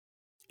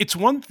It's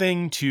one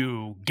thing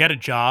to get a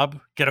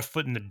job, get a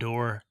foot in the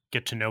door,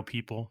 get to know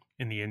people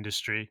in the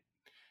industry.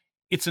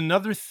 It's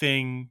another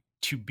thing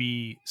to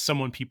be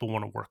someone people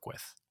want to work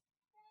with.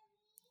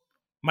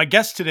 My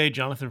guest today,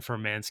 Jonathan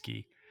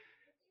Furmanski,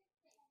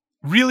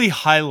 really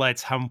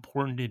highlights how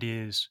important it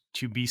is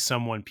to be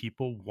someone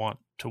people want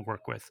to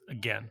work with.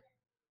 Again,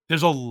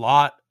 there's a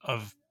lot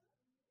of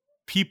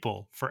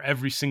people for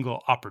every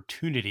single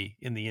opportunity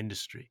in the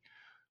industry.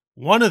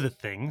 One of the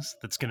things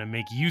that's going to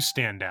make you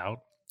stand out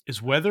is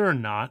whether or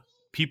not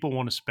people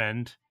want to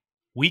spend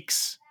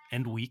weeks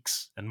and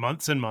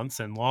months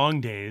and long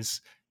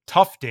days,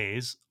 tough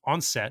days on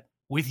set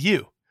with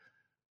you.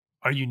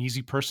 Are you an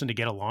easy person to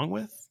get along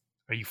with?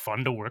 Are you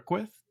fun to work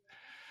with?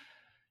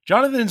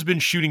 Jonathan's been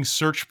shooting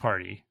Search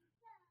Party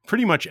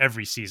pretty much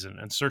every season.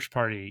 And Search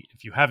Party,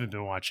 if you haven't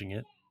been watching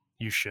it,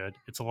 you should.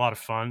 It's a lot of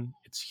fun.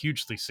 It's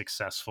hugely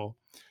successful.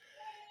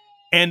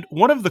 And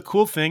one of the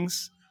cool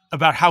things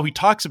about how he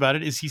talks about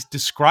it is he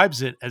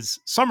describes it as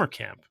summer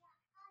camp,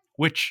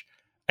 which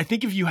I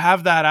think if you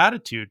have that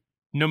attitude,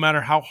 no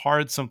matter how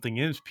hard something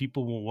is,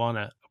 people will want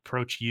to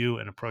approach you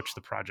and approach the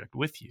project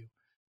with you.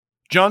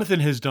 Jonathan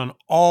has done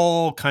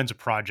all kinds of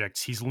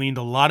projects. He's leaned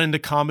a lot into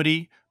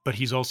comedy, but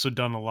he's also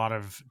done a lot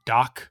of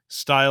doc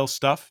style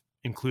stuff,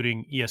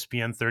 including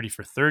ESPN 30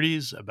 for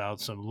 30s about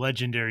some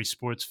legendary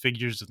sports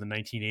figures of the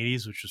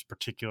 1980s, which was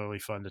particularly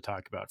fun to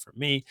talk about for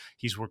me.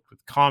 He's worked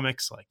with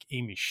comics like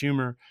Amy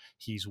Schumer.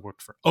 He's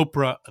worked for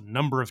Oprah a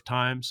number of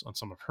times on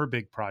some of her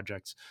big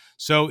projects.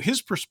 So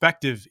his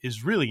perspective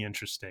is really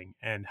interesting,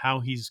 and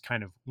how he's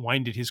kind of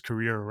winded his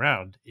career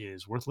around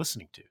is worth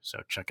listening to. So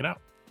check it out.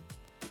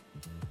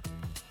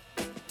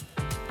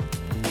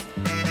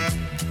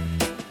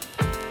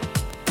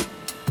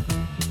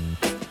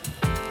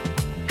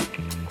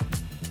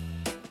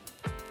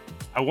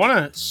 I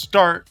want to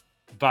start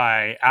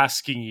by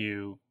asking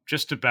you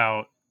just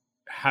about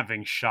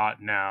having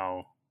shot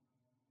now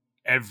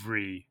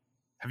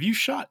have you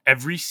shot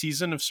every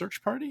season of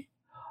Search Party?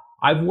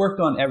 I've worked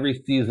on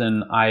every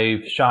season.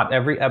 I've shot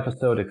every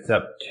episode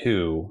except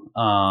two.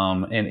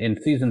 And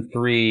in season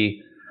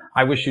 3,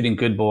 I was shooting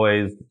Good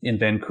Boys in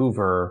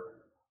Vancouver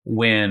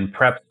when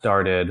prep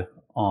started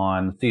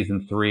on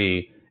season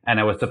 3. And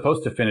I was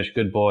supposed to finish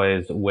Good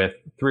Boys with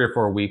 3 or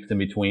 4 weeks in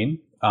between.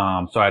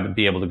 So I'd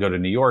be able to go to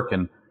New York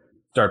and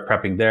start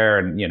prepping there.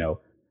 And,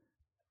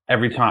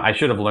 every time, I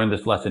should have learned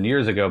this lesson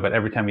years ago, but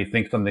every time you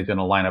think something's going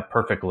to line up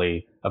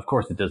perfectly, of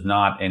course it does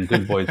not. And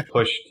Good Boys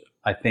pushed,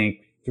 I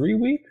think, 3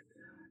 weeks.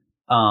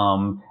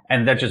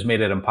 And that just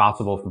made it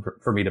impossible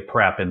for me to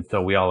prep. And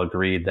so we all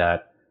agreed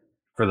that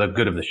for the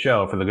good of the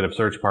show, for the good of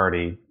Search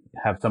Party,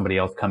 have somebody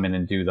else come in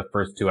and do the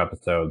first 2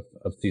 episodes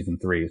of season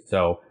 3.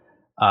 So,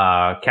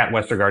 Kat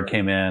Westergaard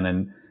came in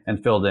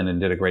and filled in and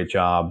did a great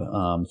job.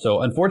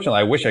 So unfortunately,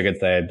 I wish I could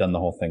say I'd done the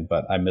whole thing,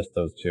 but I missed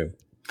those 2.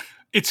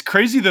 It's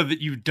crazy though that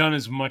you've done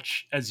as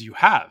much as you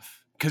have,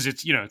 because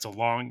it's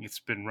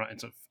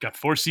got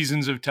 4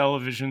 seasons of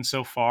television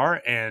so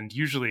far, and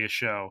usually a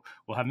show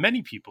will have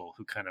many people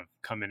who kind of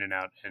come in and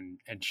out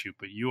and shoot,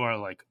 but you are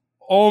like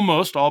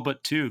almost all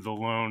but 2, the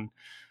lone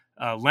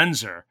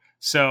lenser.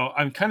 So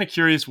I'm kind of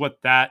curious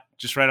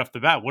just right off the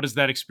bat, what is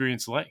that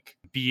experience like,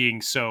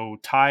 being so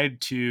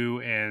tied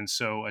to, and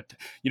so,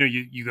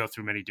 you go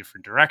through many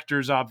different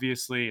directors,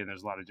 obviously, and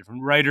there's a lot of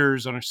different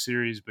writers on a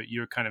series, but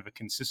you're kind of a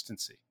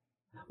consistency.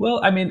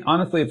 Well, I mean,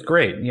 honestly, it's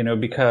great,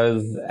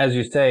 because as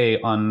you say,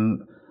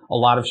 on a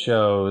lot of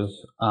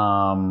shows,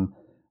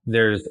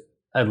 there's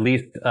at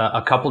least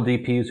a couple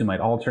DPs who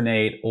might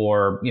alternate,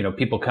 or,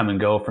 people come and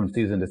go from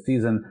season to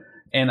season.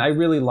 And I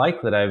really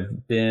like that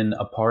I've been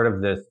a part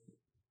of this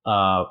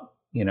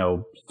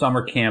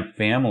summer camp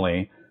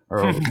family,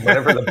 or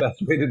whatever the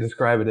best way to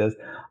describe it is,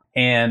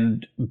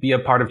 and be a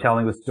part of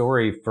telling the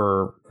story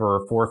for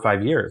 4 or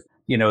 5 years.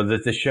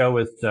 The show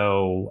is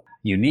so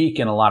unique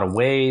in a lot of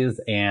ways,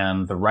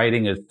 and the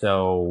writing is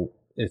so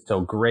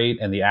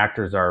great, and the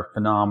actors are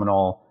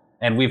phenomenal.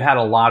 And we've had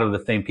a lot of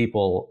the same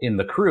people in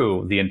the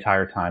crew the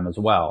entire time as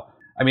well.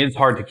 I mean, it's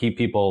hard to keep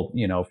people,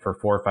 for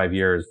 4 or 5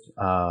 years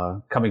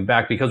coming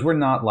back, because we're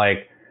not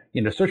like,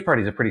 Search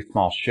Party is a pretty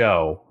small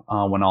show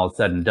when all is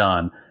said and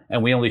done,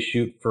 and we only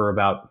shoot for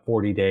about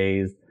 40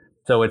 days.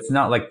 So it's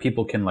not like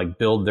people can like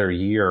build their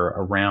year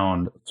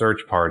around Search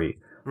Party.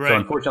 Right. So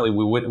unfortunately,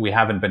 we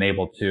haven't been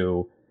able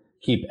to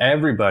keep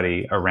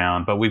everybody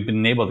around, but we've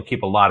been able to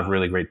keep a lot of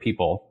really great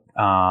people.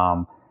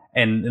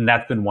 And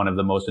that's been one of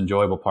the most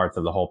enjoyable parts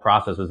of the whole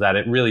process, is that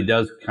it really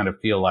does kind of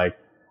feel like,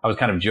 I was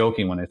kind of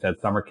joking when I said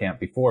summer camp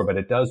before, but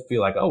it does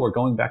feel like, oh, we're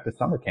going back to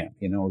summer camp.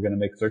 We're going to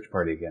make Search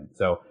Party again.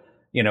 So,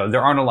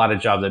 there aren't a lot of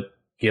jobs that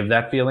give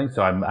that feeling.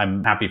 So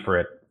I'm happy for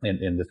it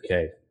in this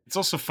case. It's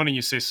also funny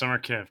you say summer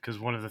camp, because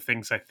one of the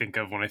things I think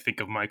of when I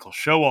think of Michael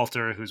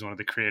Showalter, who's one of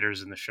the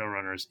creators and the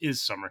showrunners,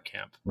 is summer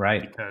camp.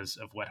 Right. Because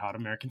of Wet Hot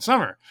American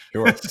Summer.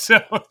 Sure.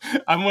 So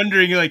I'm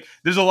wondering,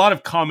 there's a lot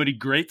of comedy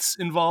greats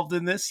involved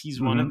in this.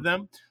 He's one of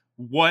them.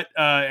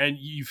 And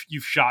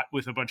you've shot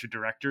with a bunch of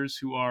directors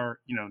who are,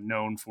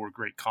 known for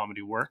great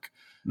comedy work.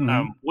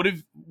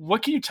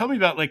 What can you tell me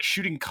about like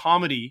shooting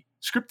comedy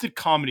scripted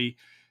comedy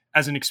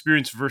as an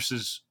experience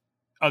versus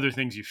other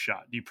things you've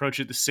shot? Do you approach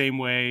it the same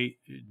way,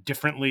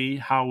 differently?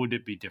 How would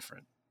it be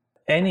different?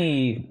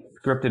 Any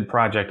scripted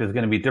project is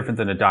going to be different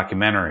than a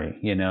documentary,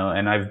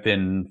 and I've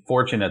been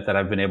fortunate that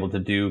I've been able to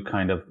do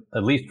kind of,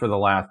 at least for the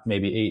last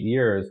maybe 8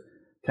 years,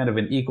 kind of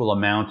an equal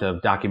amount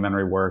of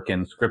documentary work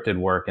and scripted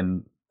work.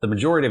 And the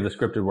majority of the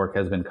scripted work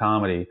has been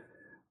comedy,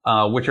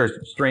 which are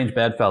strange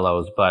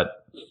bedfellows,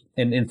 but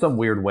in some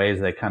weird ways,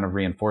 they kind of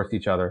reinforce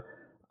each other.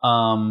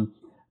 Um,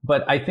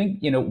 but I think,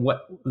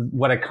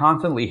 what I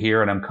constantly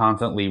hear, and I'm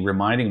constantly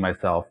reminding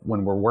myself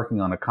when we're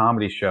working on a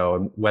comedy show,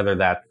 and whether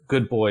that's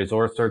Good Boys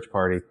or Search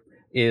Party,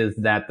 is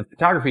that the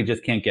photography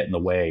just can't get in the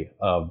way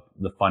of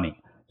the funny.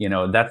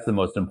 That's the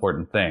most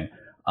important thing.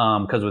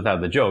 Because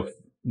without the jokes,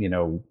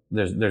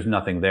 there's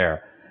nothing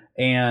there.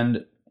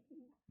 And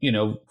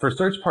for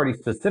Search Party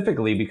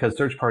specifically, because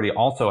Search Party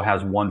also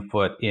has one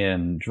foot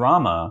in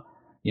drama,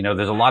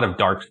 there's a lot of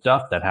dark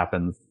stuff that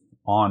happens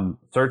on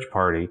Search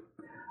Party.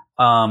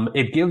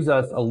 It gives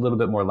us a little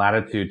bit more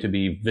latitude to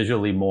be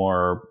visually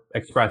more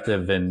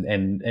expressive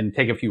and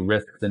take a few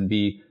risks and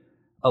be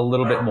a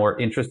little bit more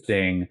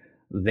interesting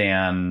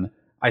than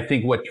I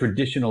think what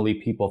traditionally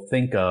people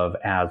think of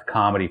as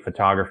comedy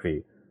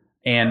photography.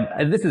 And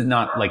this is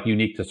not like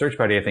unique to Search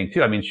Party, I think,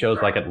 too. I mean, shows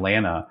like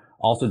Atlanta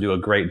also do a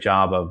great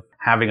job of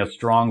having a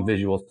strong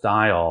visual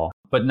style,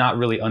 but not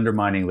really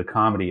undermining the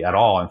comedy at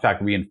all. In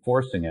fact,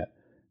 reinforcing it.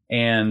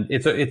 And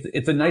it's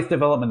a nice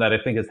development that I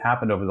think has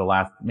happened over the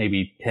last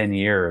maybe 10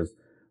 years,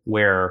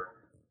 where,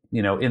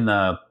 in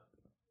the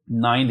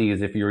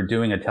 90s, if you were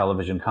doing a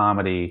television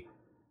comedy,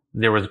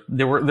 there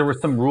were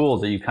some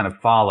rules that you kind of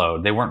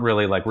followed. They weren't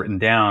really like written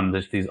down.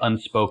 There's these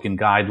unspoken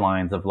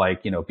guidelines of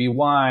like, be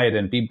wide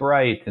and be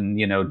bright and,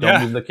 don't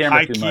Yeah, move the camera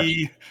high too much.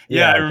 key. Yeah,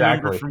 Yeah, I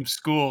remember exactly. from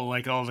school,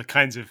 like all the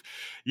kinds of.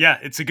 Yeah,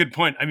 it's a good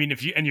point. I mean,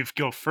 if you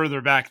go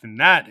further back than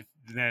that,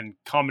 then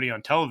comedy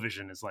on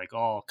television is like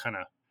all kind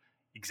of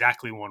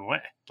exactly one way.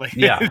 Like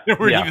Yeah, there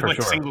weren't yeah, even for like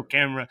sure. single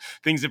camera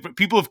things that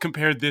people have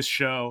compared this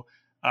show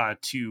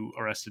to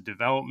Arrested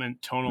Development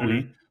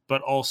tonally, Hmm.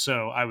 but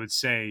also I would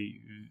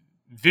say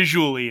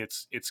visually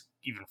it's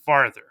even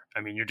farther. I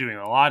mean, you're doing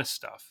a lot of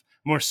stuff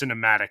more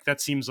cinematic. That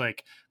seems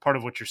like part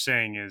of what you're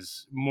saying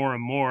is more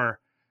and more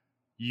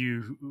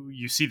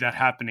you see that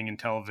happening in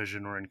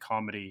television or in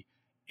comedy,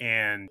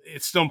 and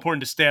it's still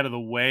important to stay out of the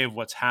way of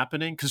what's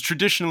happening, because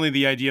traditionally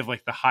the idea of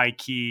like the high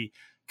key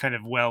kind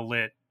of well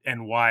lit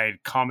and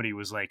wide comedy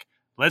was like,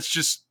 let's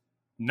just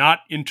not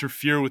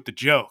interfere with the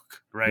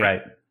joke, right?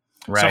 Right,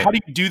 So how right. do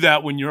you do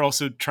that when you're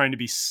also trying to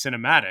be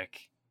cinematic?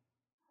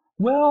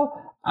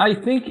 Well, I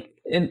think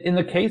in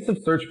the case of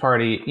Search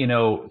Party,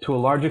 to a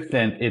large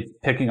extent, it's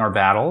picking our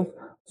battles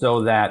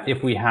so that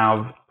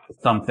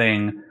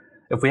something,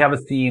 if we have a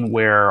scene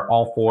where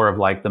all four of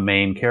like the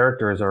main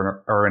characters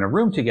are in a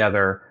room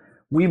together,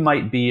 we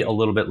might be a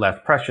little bit less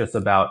precious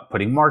about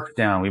putting marks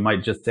down. We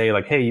might just say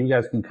like, hey, you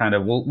guys can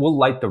we'll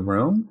light the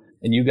room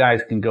and you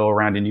guys can go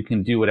around and you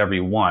can do whatever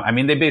you want. I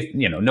mean,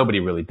 nobody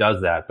really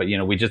does that, but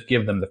we just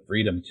give them the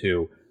freedom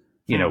to,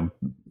 you Hmm. know,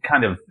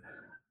 kind of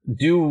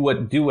do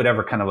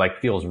whatever kind of like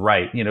feels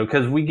right,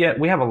 because we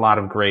have a lot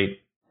of great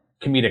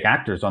comedic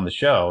actors on the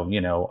show,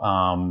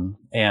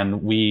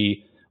 and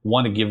we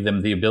want to give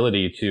them the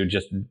ability to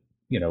just,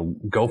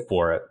 go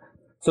for it.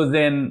 So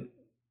then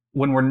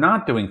when we're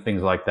not doing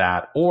things like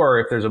that, or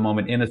if there's a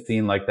moment in a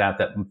scene like that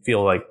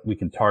feel like we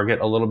can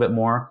target a little bit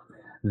more,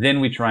 then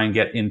we try and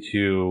get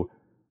into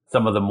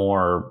some of the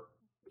more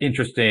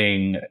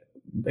interesting,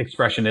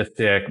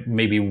 expressionistic,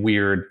 maybe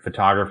weird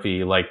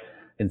photography, like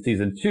in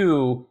season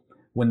 2,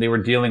 when they were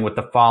dealing with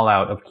the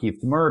fallout of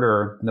Keith's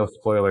murder. No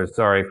spoilers,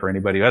 sorry for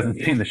anybody who hasn't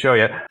seen the show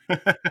yet.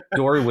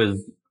 Dory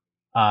was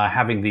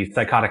having these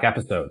psychotic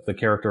episodes. The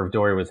character of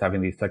Dory was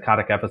having these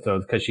psychotic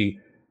episodes because she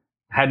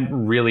hadn't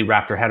really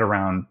wrapped her head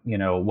around,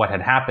 what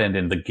had happened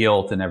and the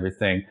guilt and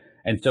everything.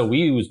 And so we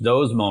used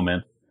those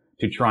moments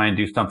to try and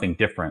do something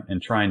different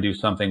and try and do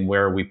something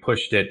where we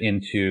pushed it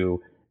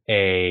into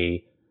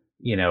a,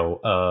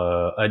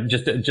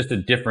 just a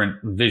different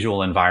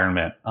visual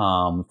environment,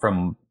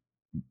 from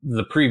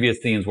the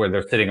previous scenes where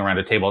they're sitting around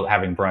a table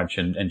having brunch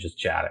and just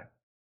chatting.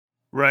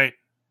 Right.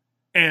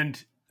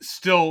 And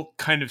still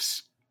kind of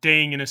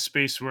staying in a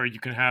space where you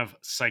can have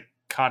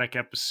psychotic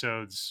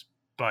episodes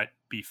but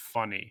be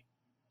funny,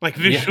 like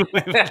Yeah. visually.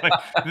 Like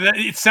that,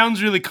 it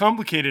sounds really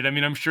complicated. I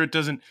mean, I'm sure it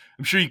doesn't.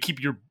 I'm sure you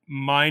keep your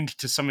mind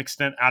to some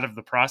extent out of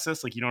the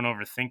process, like you don't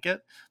overthink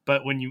it,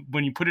 but when you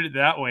put it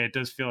that way, it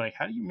does feel like,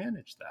 how do you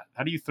manage that?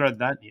 How do you thread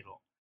that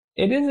needle?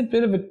 It is a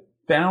bit of a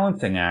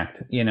balancing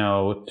act,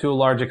 to a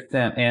large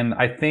extent. And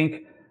I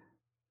think,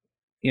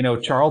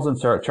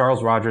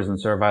 Charles Rogers and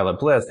Sarah Violet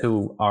Bliss,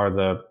 who are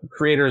the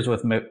creators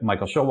with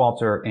Michael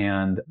Showalter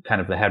and kind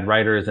of the head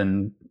writers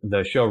and the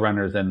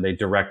showrunners, and they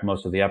direct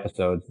most of the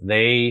episodes.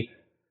 They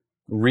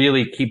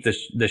really keep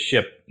the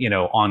ship,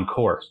 on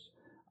course.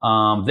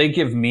 They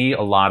give me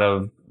a lot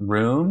of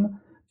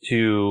room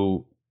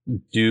to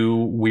do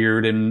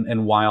weird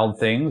and wild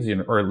things,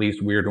 or at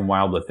least weird and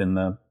wild within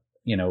the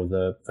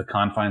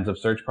confines of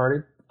Search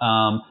Party.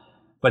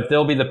 but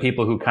they'll be the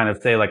people who kind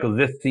of say like, oh,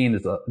 this scene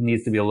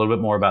needs to be a little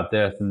bit more about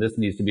this, and this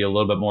needs to be a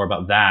little bit more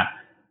about that.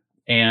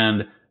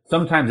 And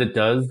sometimes it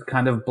does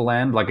kind of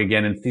blend. Like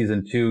again in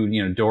season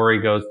 2,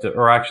 Dory goes to,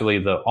 or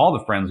actually all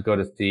the friends go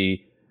to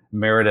see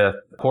Meredith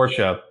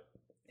Portia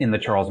in the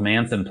Charles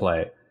Manson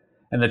play.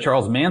 And the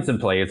Charles Manson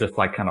play is this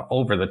like kind of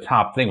over the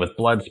top thing with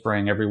blood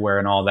spraying everywhere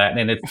and all that.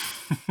 And it's,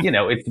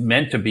 it's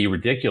meant to be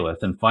ridiculous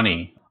and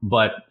funny,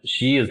 but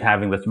she is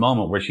having this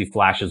moment where she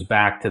flashes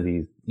back to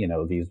the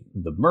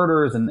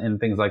murders and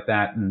things like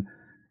that. And,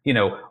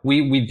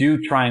 we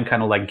do try and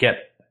kind of like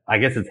I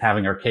guess it's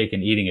having our cake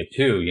and eating it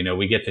too.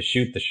 We get to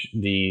shoot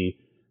the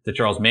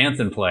Charles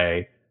Manson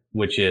play,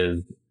 which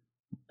is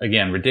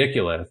again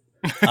ridiculous.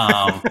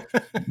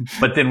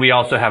 But then we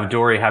also have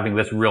Dory having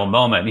this real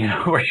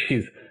moment, where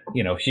she's,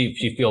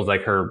 she feels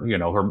like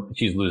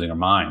she's losing her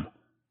mind.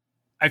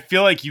 I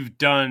feel like you've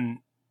done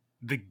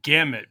the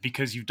gamut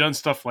because you've done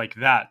stuff like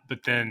that,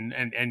 but then,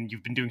 and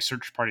you've been doing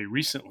Search Party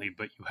recently,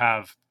 but you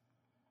have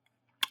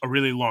a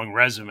really long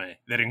resume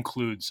that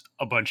includes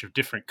a bunch of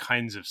different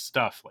kinds of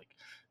stuff, like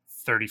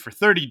 30 for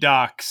 30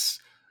 docs,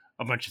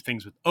 a bunch of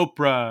things with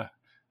Oprah,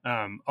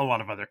 a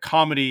lot of other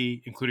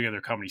comedy, including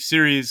other comedy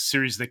series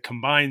that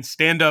combine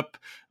stand-up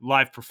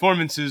live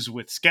performances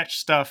with sketch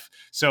stuff.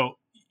 So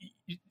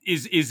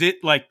is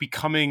it like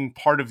becoming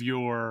part of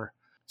your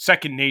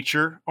second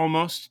nature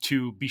almost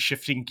to be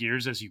shifting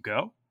gears as you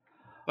go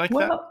like that?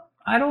 Well,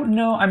 I don't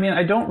know. I mean,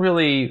 I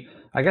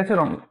guess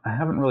I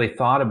haven't really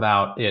thought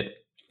about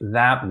it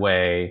that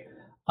way.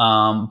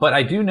 But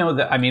I do know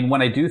that, I mean,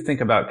 when I do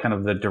think about kind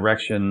of the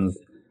directions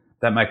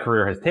that my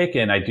career has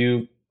taken, I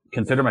do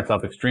consider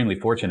myself extremely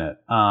fortunate,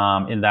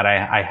 in that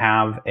I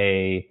have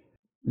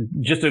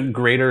just a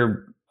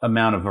greater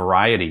amount of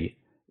variety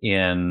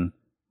in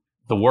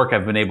the work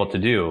I've been able to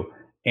do.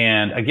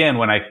 And again,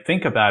 when I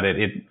think about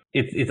it,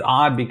 it's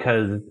odd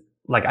because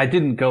like I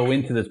didn't go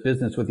into this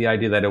business with the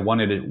idea that I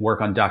wanted to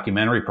work on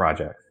documentary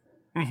projects.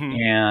 Mm-hmm.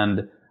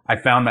 And I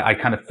found that I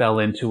kind of fell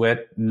into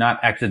it, not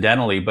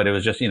accidentally, but it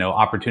was just,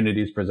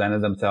 opportunities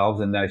presented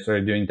themselves. And then I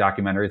started doing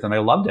documentaries and I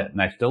loved it.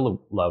 And I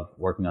still love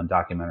working on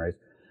documentaries.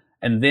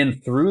 And then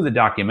through the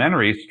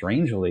documentary,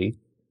 strangely,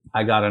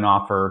 I got an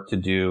offer to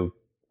do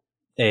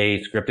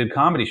a scripted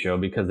comedy show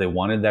because they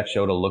wanted that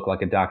show to look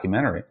like a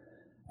documentary.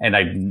 And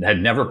I had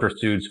never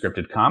pursued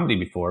scripted comedy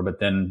before, but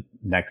then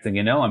next thing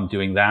you know, I'm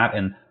doing that.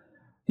 And,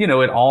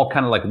 it all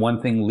kind of like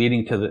one thing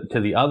leading to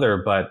the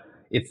other, but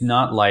it's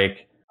not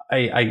like,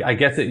 I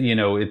guess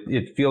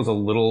it feels a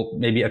little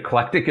maybe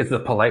eclectic is the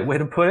polite way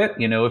to put it,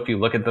 if you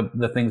look at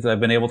the things that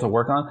I've been able to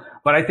work on.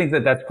 But I think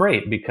that that's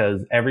great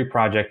because every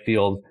project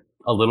feels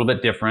a little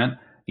bit different.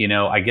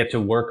 I get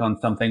to work on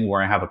something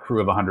where I have a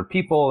crew of 100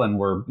 people and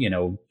we're,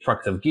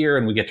 trucks of gear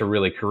and we get to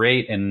really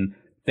create and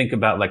think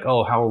about like,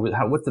 oh,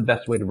 what's the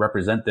best way to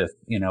represent this,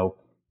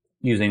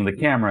 using the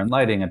camera and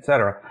lighting, et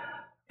cetera.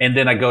 And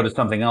then I go to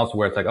something else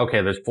where it's like,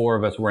 okay, there's 4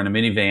 of us. We're in a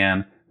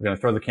minivan. We're going to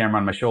throw the camera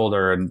on my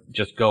shoulder and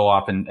just go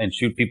off and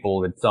shoot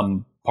people in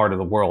some part of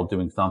the world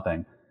doing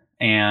something.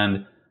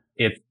 And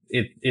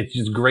it's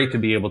just great to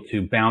be able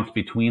to bounce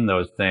between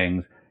those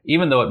things,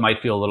 even though it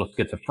might feel a little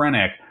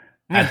schizophrenic.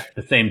 At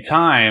the same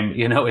time,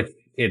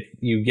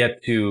 you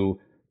get to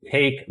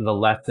take the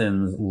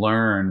lessons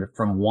learned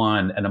from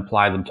one and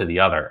apply them to the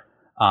other.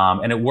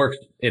 And it works.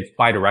 It's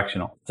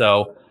bidirectional.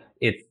 So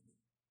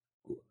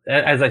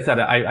as I said,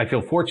 I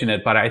feel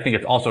fortunate, but I think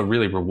it's also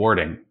really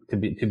rewarding to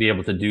be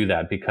able to do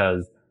that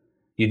because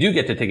you do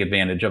get to take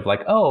advantage of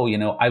like, oh,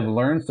 I've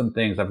learned some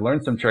things, I've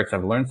learned some tricks,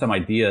 I've learned some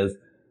ideas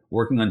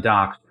working on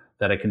docs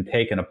that I can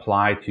take and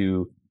apply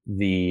to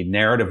the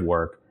narrative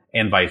work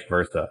and vice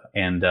versa.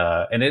 And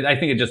I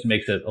think it just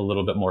makes it a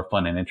little bit more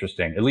fun and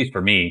interesting, at least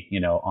for me,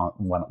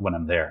 when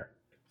I'm there.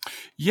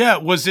 Yeah.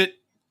 Was it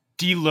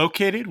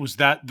Delocated? Was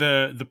that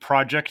the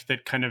project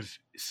that kind of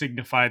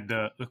signified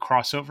the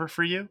crossover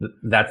for you?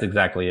 That's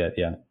exactly it.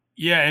 Yeah.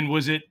 Yeah. And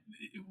was it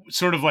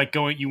sort of like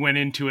you went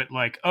into it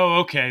like, oh,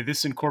 okay,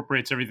 this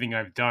incorporates everything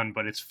I've done,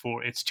 but it's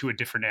to a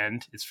different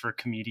end. It's for a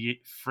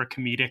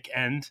comedic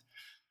end.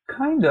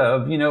 Kind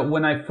of.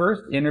 When I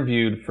first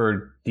interviewed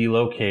for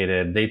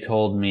Delocated, they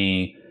told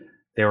me,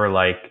 they were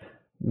like,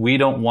 we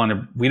don't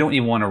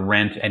even want to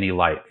rent any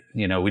lights.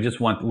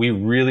 We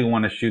really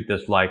want to shoot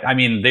this like, I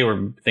mean, they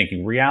were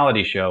thinking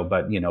reality show,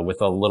 but,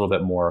 with a little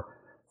bit more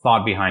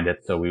thought behind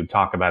it. So we would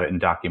talk about it in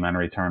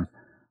documentary terms.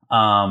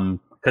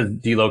 Because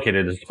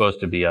Delocated is supposed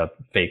to be a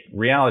fake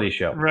reality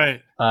show.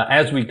 Right.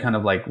 As we kind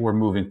of like were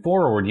moving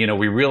forward,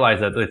 we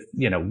realized that this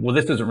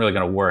isn't really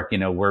going to work.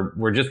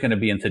 We're just going to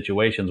be in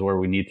situations where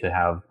we need to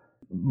have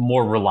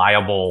more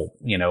reliable,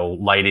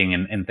 lighting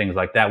and things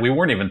like that. We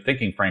weren't even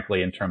thinking,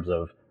 frankly, in terms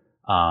of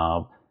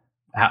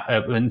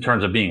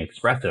being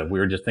expressive. We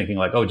were just thinking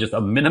like, oh, just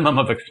a minimum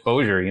of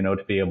exposure,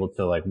 to be able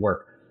to like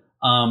work.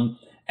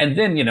 And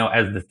then,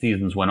 as the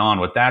seasons went on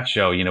with that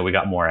show, we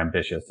got more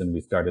ambitious and we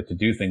started to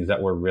do things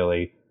that were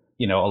really,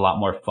 a lot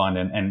more fun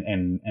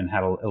and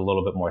had a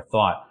little bit more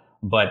thought.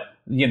 But,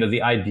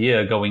 the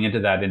idea going into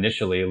that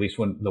initially, at least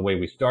when the way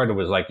we started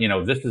was like,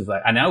 this is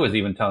like, and I was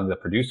even telling the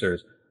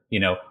producers,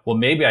 well,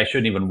 maybe I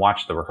shouldn't even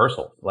watch the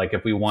rehearsals. Like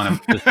if we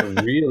want this to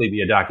really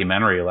be a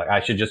documentary, like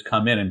I should just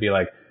come in and be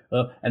like,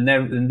 and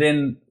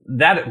then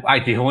that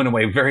idea went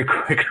away very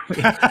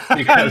quickly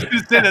I was because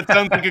going to say that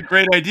sounds like a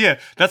great idea.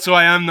 That's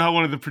why I'm not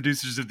one of the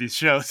producers of these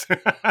shows.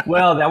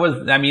 well,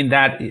 I mean,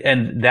 that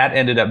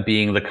ended up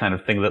being the kind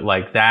of thing that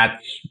like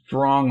that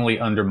strongly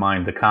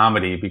undermined the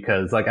comedy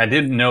because like I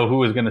didn't know who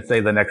was going to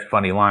say the next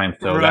funny line.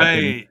 So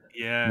Right.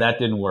 Yeah. that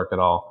didn't work at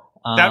all.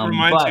 That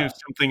reminds me of But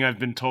something I've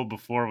been told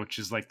before, which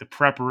is like the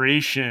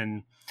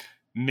preparation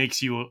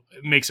makes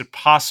it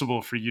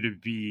possible for you to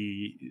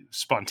be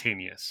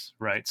spontaneous,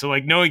 right? So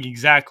like knowing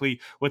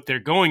exactly what they're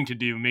going to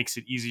do makes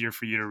it easier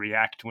for you to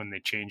react when they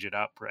change it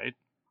up, right?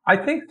 I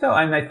think so.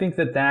 And I think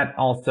that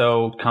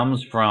also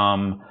comes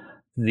from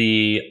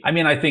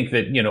I think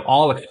that,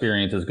 all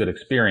experience is good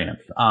experience,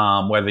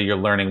 whether you're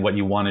learning what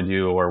you want to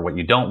do or what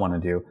you don't want to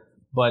do.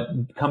 But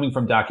coming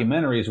from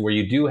documentaries where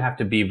you do have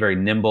to be very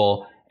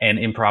nimble and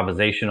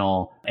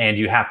improvisational and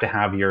you have to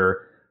have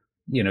your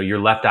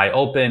left eye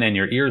open and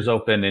your ears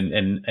open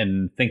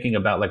and thinking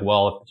about like,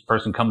 well, if this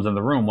person comes in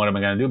the room, what am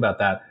I going to do about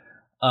that?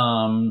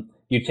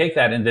 You take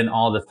that and then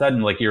all of a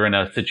sudden, like you're in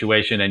a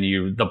situation and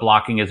the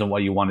blocking isn't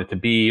what you want it to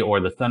be, or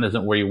the sun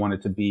isn't where you want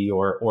it to be,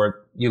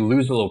 or you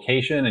lose the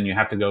location and you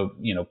have to go,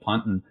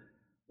 punt and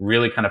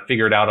really kind of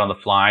figure it out on the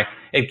fly.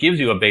 It gives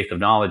you a base of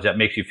knowledge that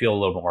makes you feel a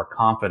little more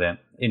confident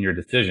in your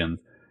decisions.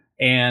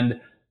 And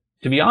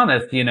to be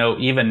honest,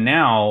 even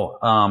now,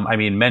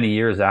 many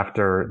years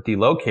after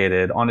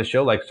Delocated, on a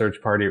show like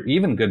Search Party or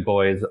even Good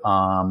Boys,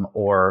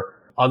 or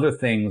other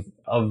things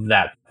of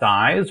that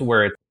size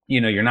where it's,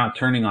 you're not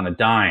turning on a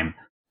dime.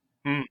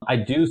 Mm, I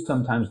do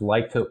sometimes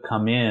like to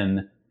come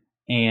in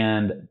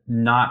and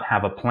not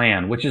have a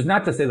plan, which is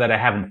not to say that I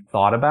haven't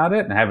thought about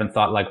it and I haven't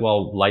thought like,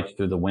 well, lights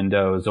through the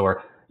windows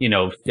or,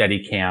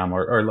 steady cam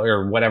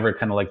or whatever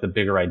kind of like the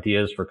bigger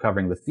ideas for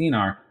covering the scene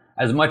are,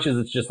 as much as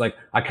it's just like,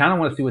 I kind of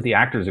want to see what the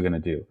actors are going to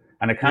do.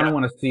 And I kind yeah. of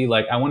want to see,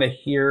 like, I want to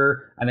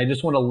hear and I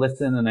just want to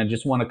listen and I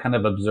just want to kind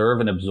of observe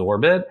and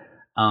absorb it.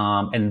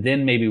 And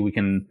then maybe we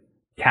can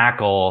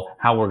tackle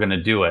how we're going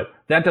to do it.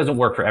 That doesn't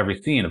work for every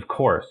scene, of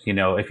course.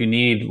 If you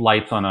need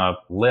lights on a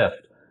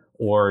lift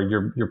or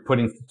you're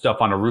putting stuff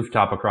on a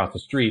rooftop across the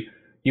street,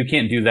 you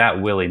can't do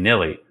that willy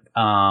nilly.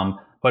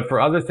 But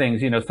for other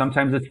things,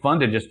 sometimes it's fun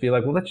to just be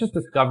like, well, let's just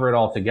discover it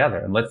all together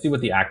and let's see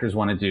what the actors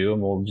want to do,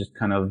 and we'll just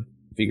kind of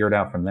figure it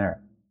out from there.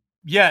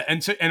 Yeah,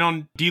 and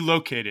on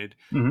Delocated,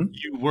 Mm-hmm.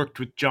 you worked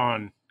with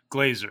John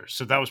Glazer.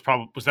 So that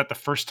was that the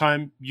first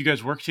time you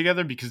guys worked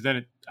together? Because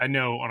then I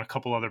know on a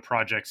couple other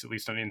projects, at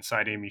least on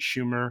Inside Amy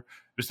Schumer,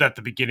 was that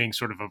the beginning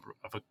sort of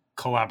a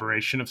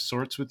collaboration of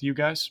sorts with you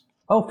guys?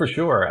 Oh, for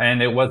sure.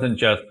 And it wasn't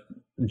just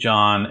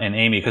John and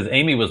Amy, because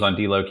Amy was on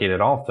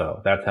Delocated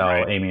also. That's how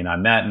Right. Amy and I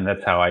met, and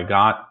that's how I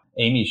got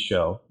Amy's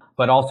show.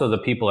 But also the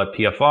people at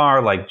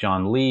PFR, like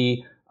John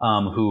Lee,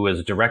 who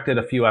has directed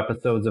a few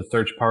episodes of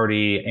Search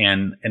Party,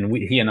 and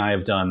he and I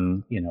have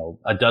done,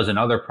 a dozen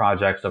other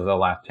projects over the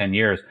last 10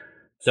 years.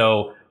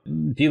 So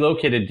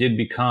Delocated did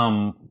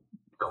become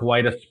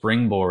quite a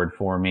springboard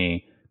for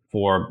me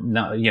for,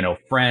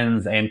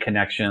 friends and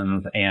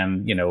connections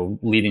and,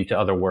 leading to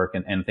other work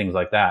and things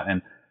like that.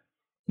 And,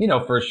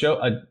 for a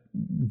show,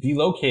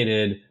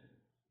 Delocated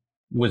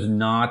was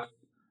not,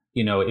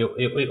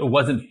 it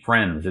wasn't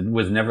Friends. It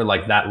was never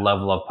like that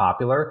level of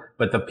popular,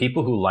 but the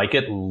people who like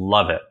it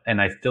love it.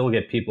 And I still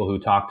get people who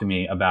talk to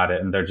me about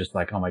it and they're just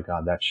like, oh my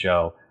God, that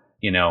show,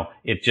 there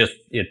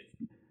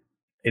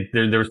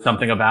was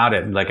something about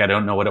it. Like, I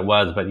don't know what it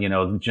was, but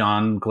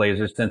John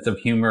Glazer's sense of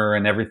humor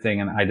and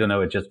everything. And I don't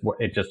know, it just,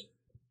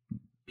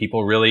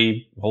 people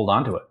really hold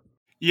on to it.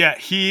 Yeah,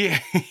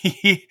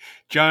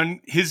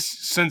 John, his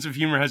sense of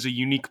humor has a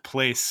unique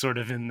place sort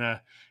of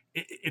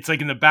it's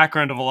like in the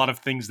background of a lot of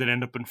things that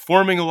end up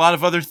informing a lot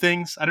of other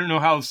things. I don't know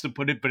how else to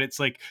put it, but it's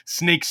like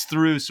snakes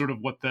through sort of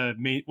what the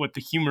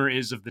humor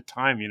is of the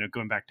time,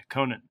 going back to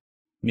Conan.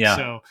 Yeah.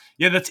 So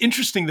yeah, that's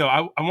interesting though.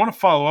 I want to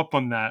follow up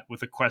on that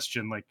with a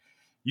question. Like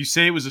you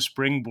say it was a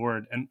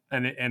springboard and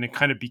it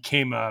kind of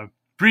became a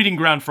breeding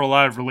ground for a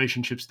lot of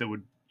relationships that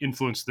would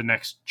influence the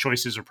next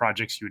choices or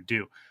projects you would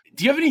do.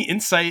 Do you have any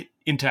insight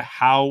into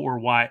how or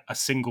why a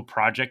single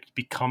project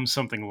becomes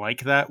something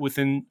like that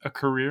within a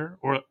career?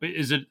 Or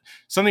is it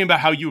something about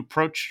how you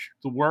approach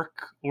the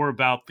work or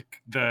about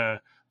the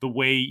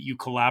way you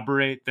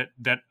collaborate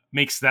that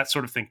makes that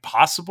sort of thing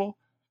possible?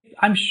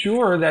 I'm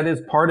sure that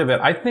is part of it.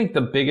 I think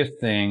the biggest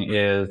thing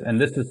is,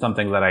 and this is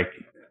something that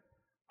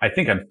I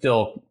think I'm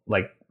still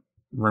like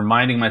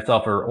reminding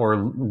myself or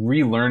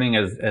relearning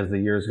as the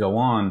years go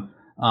on,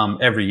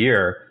 every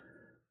year,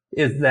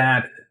 is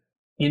that,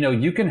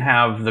 you can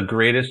have the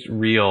greatest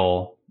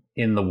reel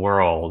in the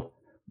world,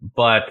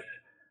 but,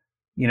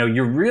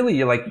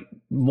 you're like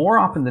more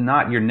often than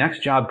not, your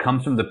next job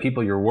comes from the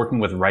people you're working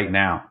with right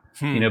now,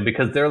 Hmm.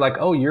 because they're like,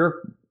 oh,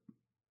 you're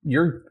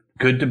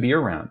good to be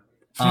around.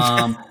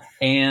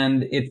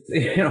 And it's,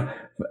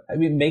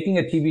 making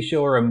a TV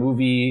show or a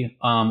movie,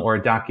 or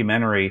a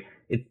documentary,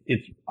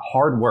 it's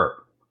hard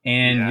work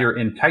and Yeah. you're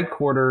in tight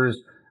quarters.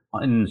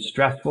 in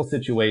stressful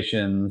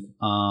situations,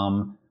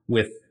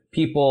 with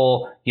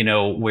people,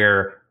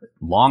 where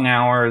long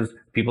hours,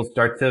 people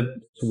start to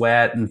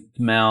sweat and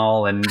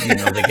smell, and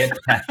they get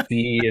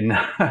testy, and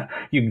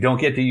you don't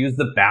get to use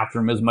the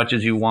bathroom as much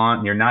as you want,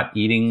 and you're not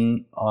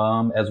eating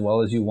as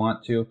well as you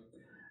want to.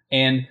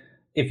 And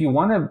if you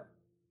want to,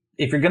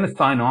 if you're going to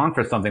sign on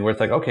for something where it's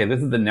like, okay,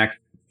 this is the next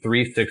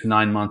 3, 6,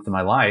 9 months of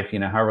my life,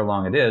 however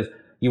long it is,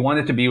 you want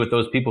it to be with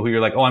those people who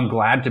you're like, oh, I'm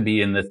glad to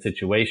be in this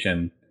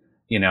situation,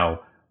 you know,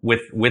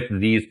 with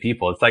these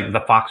people. It's like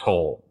the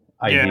foxhole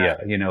Yeah,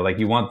 idea, like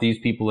you want these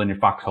people in your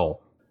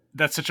foxhole.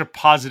 that's such a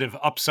positive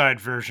upside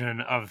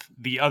version of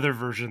the other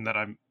version that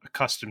I'm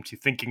accustomed to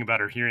thinking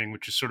about or hearing,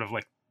 which is sort of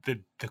like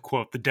the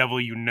quote, "The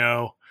devil you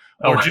know,"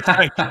 or Oh, just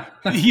like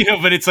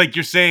but it's like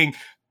you're saying,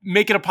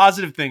 make it a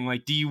positive thing.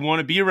 Like, do you want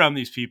to be around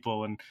these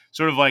people? And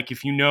sort of like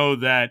if you know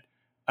that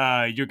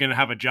you're going to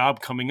have a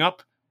job coming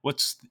up,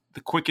 what's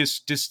the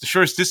the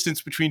shortest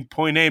distance between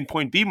point A and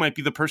point B might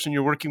be the person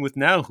you're working with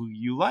now who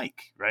you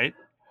like, right?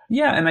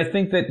 yeah, and I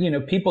think that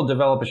people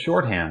develop a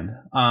shorthand,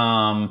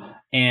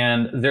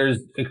 and there's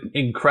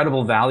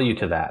incredible value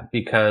to that,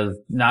 because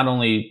not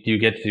only do you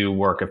get to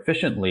work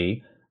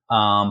efficiently,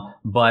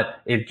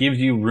 but it gives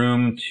you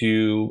room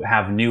to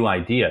have new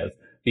ideas,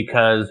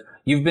 because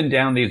you've been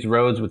down these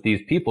roads with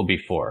these people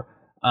before,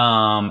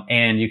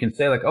 and you can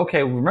say like,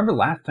 okay, remember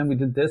last time we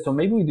did this, so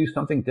maybe we do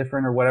something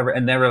different or whatever,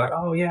 and they're like,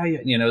 oh yeah,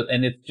 yeah,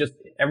 and it's just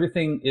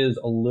everything is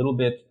a little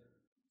bit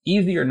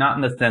easier, not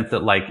in the sense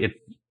that like it's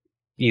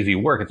easy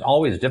work. It's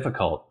always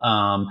difficult.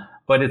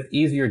 But it's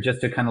easier just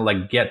to kind of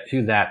like get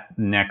to that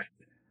next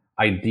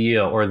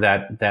idea, or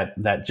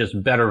that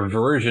just better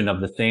version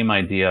of the same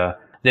idea,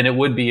 than it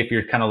would be if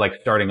you're kind of like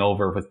starting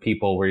over with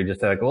people where you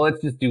just say like, well,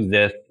 let's just do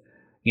this,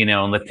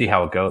 and let's see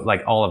how it goes.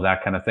 Like all of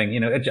that kind of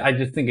thing. I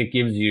just think it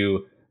gives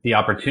you the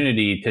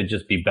opportunity to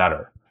just be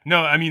better.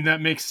 No, I mean, that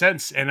makes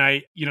sense.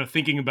 And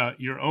thinking about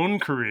your own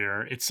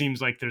career, it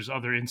seems like there's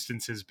other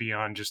instances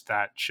beyond just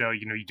that show.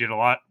 You did a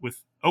lot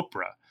with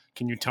Oprah.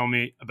 Can you tell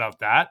me about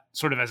that?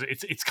 Sort of as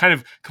it's kind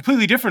of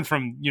completely different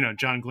from,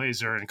 John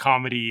Glazer and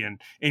comedy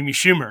and Amy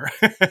Schumer.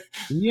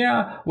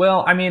 Yeah,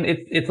 well, I mean,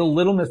 it's a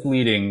little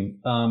misleading,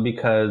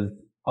 because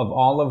of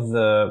all of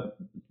the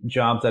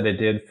jobs that I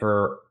did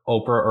for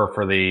Oprah, or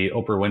for the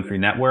Oprah Winfrey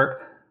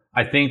Network,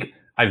 I think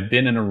I've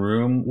been in a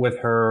room with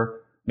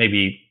her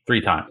maybe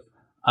 3 times.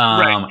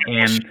 Right.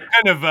 Yeah, she's And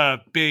kind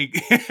of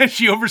big.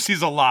 She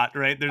oversees a lot,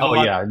 right? There's a oh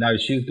lot. yeah, no,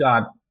 she's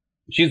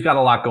got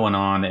a lot going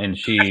on, and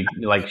she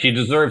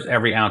deserves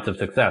every ounce of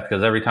success,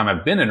 because every time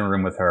I've been in a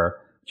room with her,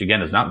 which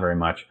again is not very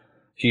much,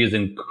 she is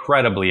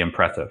incredibly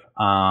impressive.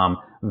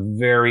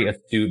 Very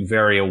astute,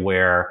 very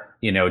aware,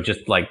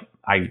 just like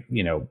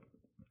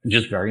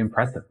just very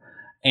impressive.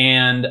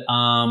 And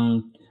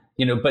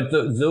but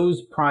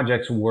those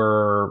projects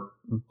were,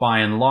 by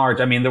and large,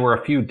 I mean, there were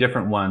a few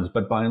different ones,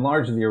 but by and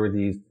large there were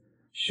these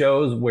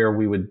shows where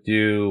we would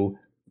do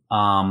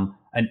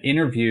an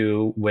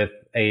interview with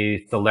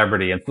a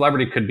celebrity, and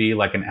celebrity could be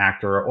like an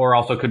actor, or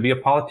also could be a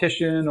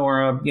politician,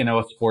 or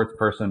a sports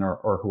person,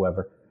 or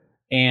whoever.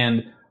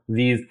 And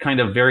these kind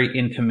of very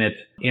intimate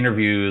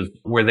interviews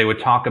where they would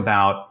talk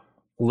about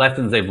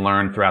lessons they've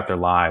learned throughout their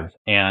lives.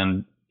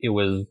 And it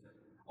was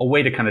a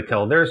way to kind of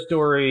tell their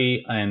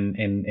story, and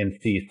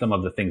see some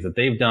of the things that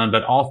they've done,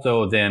 but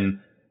also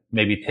then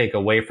maybe take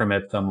away from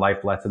it some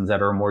life lessons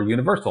that are more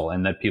universal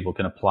and that people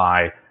can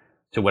apply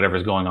to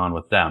whatever's going on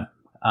with them.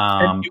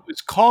 And it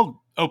was called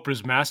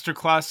Oprah's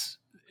Masterclass.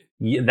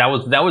 Yeah, that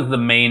was the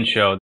main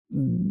show.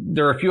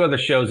 There are a few other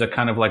shows that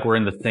kind of like were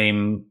in the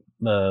same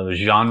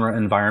genre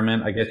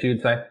environment, I guess you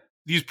would say.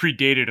 These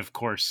predated, of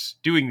course,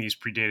 doing these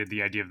predated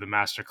the idea of the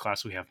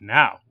masterclass we have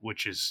now,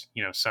 which is,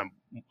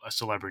 a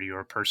celebrity or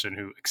a person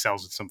who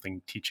excels at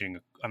something teaching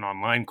an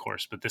online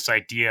course. But this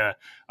idea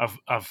of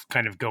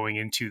kind of going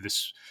into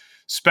this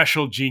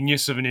special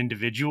genius of an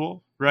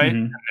individual, right?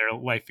 And Hmm. their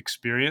life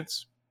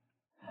experience.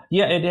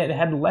 Yeah, it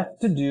had less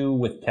to do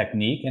with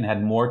technique and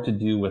had more to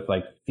do with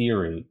like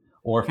theory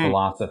or Hmm.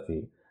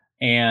 philosophy.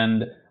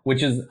 And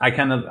which is, I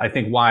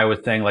think why I was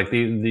saying like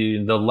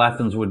the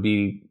lessons would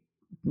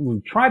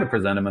try to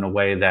present them in a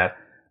way that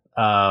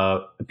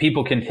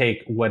people can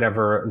take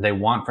whatever they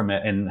want from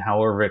it, and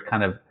however it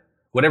kind of,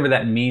 whatever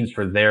that means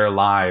for their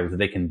lives,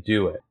 they can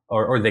do it,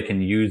 or they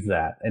can use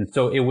that. And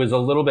so it was a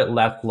little bit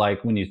less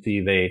like when you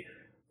see the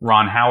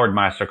Ron Howard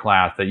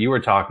masterclass that you were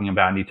talking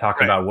about, and you talk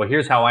Right. about, well,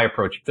 here's how I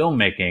approach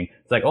filmmaking.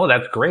 It's like, oh,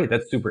 that's great.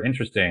 That's super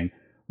interesting.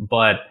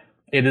 But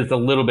it is a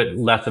little bit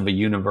less of a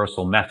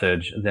universal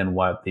message than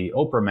what the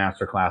Oprah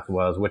masterclass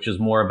was, which is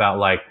more about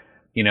like,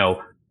 you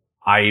know,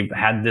 I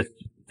had this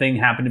thing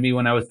happen to me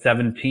when I was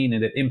 17,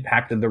 and it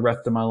impacted the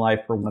rest of my life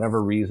for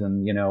whatever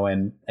reason,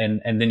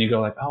 and then you go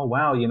like, oh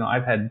wow,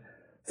 I've had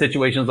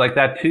situations like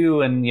that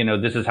too, and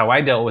this is how I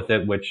dealt with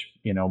it, which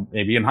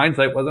maybe in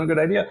hindsight wasn't a good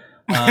idea,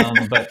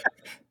 but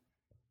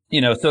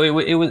so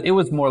it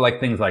was more like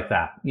things like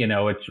that,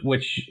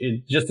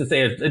 just to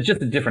say it's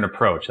just a different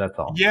approach. That's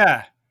all.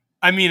 Yeah.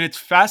 I mean, it's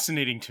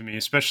fascinating to me,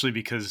 especially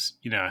because,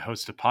 I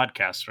host a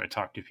podcast where I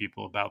talk to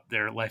people about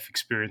their life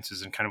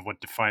experiences and kind of what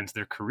defines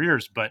their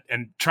careers,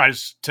 and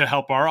tries to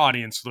help our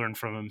audience learn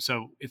from them.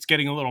 So it's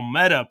getting a little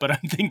meta, but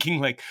I'm thinking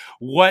like,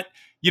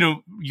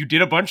 you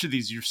did a bunch of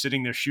these, you're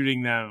sitting there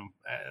shooting them,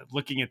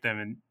 looking at them,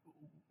 and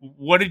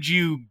what did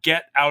you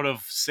get out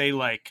of, say,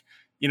 like,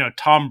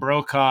 Tom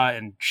Brokaw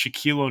and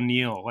Shaquille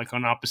O'Neal, like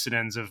on opposite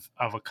ends of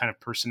a kind of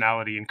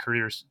personality and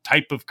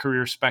type of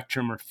career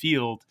spectrum or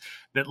field,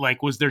 that,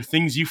 like, was there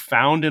things you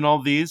found in all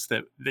these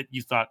that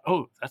you thought,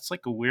 oh, that's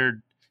like a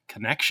weird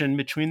connection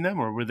between them,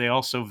 or were they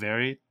all so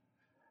varied?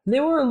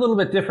 They were a little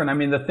bit different. I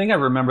mean, the thing I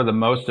remember the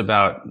most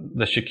about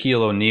the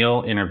Shaquille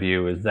O'Neal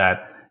interview is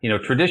that,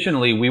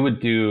 traditionally we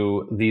would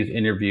do these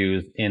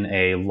interviews in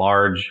a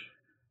large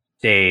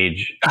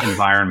stage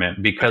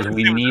environment because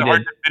we Was it hard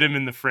needed, to fit him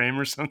in the frame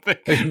or something?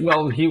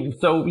 well,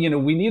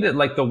 we needed,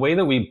 like, the way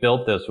that we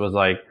built this was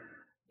like,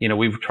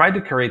 we've tried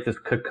to create this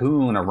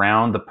cocoon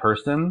around the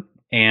person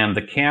and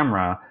the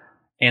camera.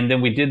 And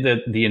then we did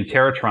the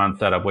Interatron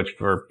setup, which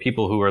for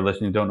people who are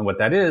listening don't know what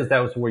that is. That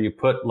was where you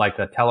put like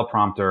a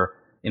teleprompter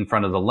in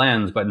front of the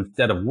lens, but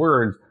instead of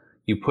words,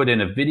 you put in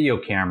a video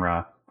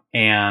camera,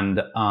 and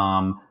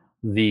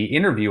the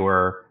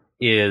interviewer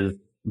is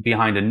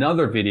behind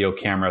another video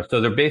camera. So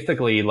they're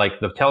basically, like,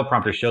 the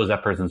teleprompter shows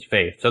that person's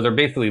face. So they're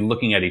basically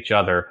looking at each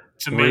other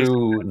It's amazing.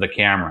 through the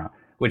camera,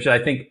 which I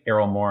think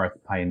Errol Morris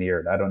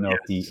pioneered. I don't know if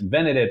he Yes.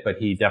 invented it, but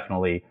he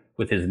definitely,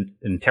 with his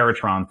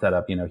Interatron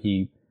setup,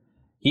 he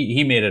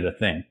made it a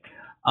thing.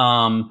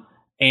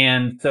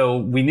 And so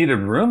we needed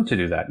room to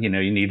do that. You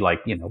need,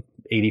 like,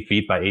 80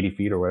 feet by 80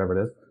 feet or whatever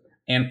it is.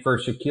 And for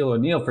Shaquille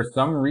O'Neal, for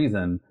some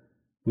reason,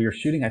 we were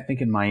shooting, I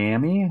think, in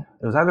Miami.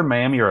 It was either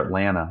Miami or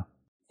Atlanta.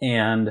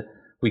 And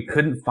we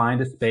couldn't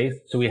find a space.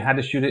 So we had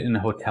to shoot it in a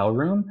hotel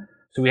room.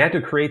 So we had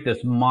to create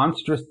this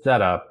monstrous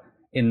setup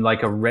in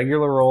like a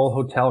regular old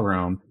hotel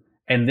room.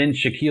 And then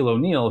Shaquille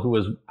O'Neal, who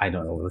was, I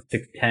don't know, was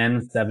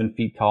 6'10", 7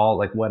 feet tall,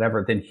 like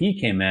whatever. Then he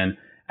came in,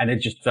 and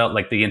it just felt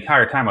like the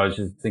entire time I was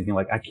just thinking,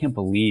 like, I can't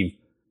believe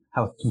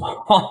how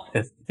small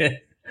this is.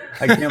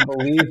 I can't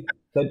believe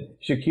that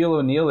Shaquille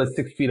O'Neal is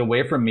 6 feet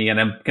away from me and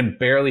I can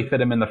barely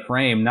fit him in the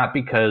frame, not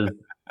because,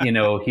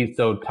 he's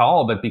so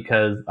tall, but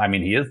because, I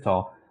mean, he is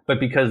tall, but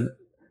because,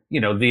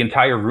 the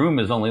entire room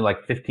is only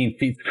like 15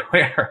 feet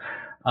square.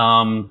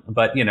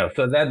 But,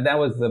 so that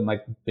was my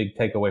big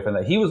takeaway from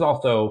that. He was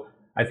also,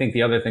 I think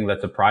the other thing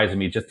that surprised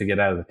me, just to get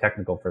out of the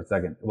technical for a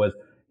second, was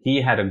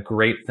he had a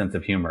great sense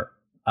of humor.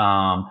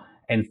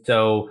 And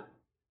so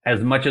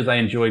as much as I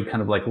enjoyed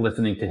kind of like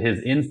listening to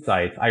his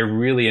insights, I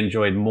really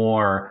enjoyed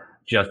more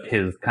just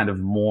his kind of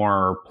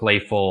more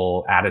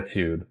playful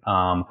attitude,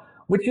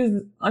 which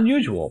is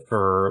unusual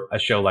for a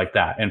show like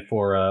that and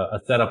for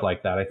a setup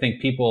like that. I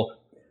think people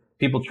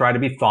try to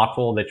be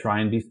thoughtful. They try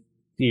and be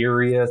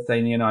serious.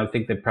 And, I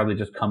think they probably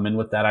just come in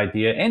with that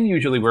idea. And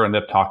usually we end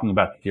up talking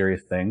about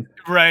serious things.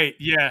 Right.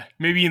 Yeah.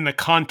 Maybe in the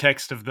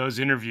context of those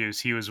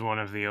interviews, he was one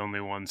of the only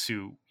ones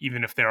who,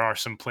 even if there are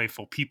some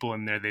playful people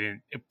in there, they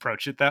didn't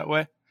approach it that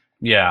way.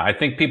 Yeah, I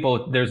think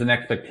there's an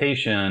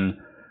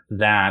expectation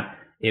that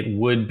it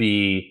would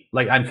be,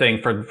 like I'm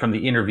saying, from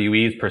the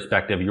interviewee's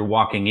perspective, you're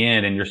walking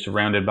in and you're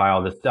surrounded by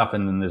all this stuff,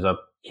 and then there's a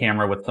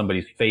camera with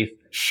somebody's face,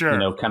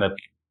 Sure. kind of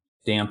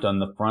stamped on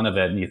the front of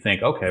it, and you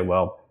think, okay,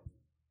 well,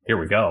 here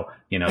we go.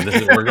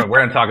 We're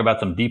going to talk about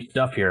some deep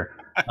stuff here.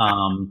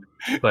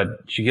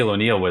 But Shaquille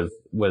O'Neal was,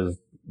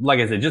 like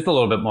I said, just a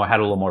little bit more,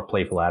 had a little more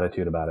playful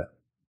attitude about it.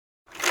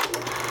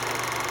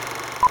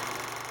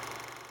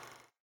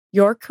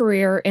 Your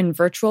career in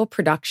virtual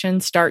production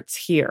starts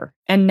here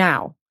and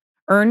now.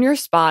 Earn your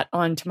spot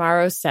on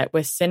tomorrow's set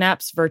with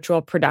Synapse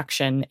Virtual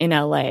Production in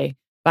LA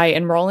by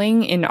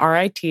enrolling in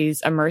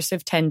RIT's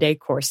immersive 10-day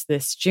course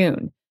this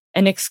June.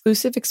 An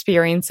exclusive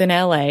experience in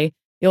LA,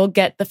 you'll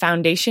get the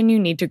foundation you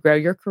need to grow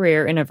your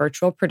career in a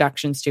virtual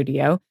production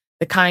studio,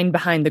 the kind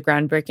behind the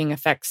groundbreaking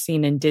effects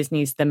seen in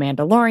Disney's The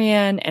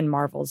Mandalorian and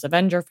Marvel's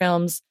Avenger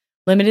films.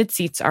 Limited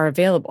seats are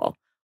available.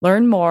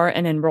 Learn more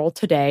and enroll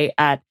today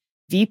at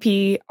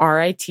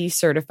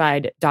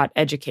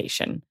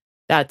vpritcertified.education.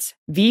 That's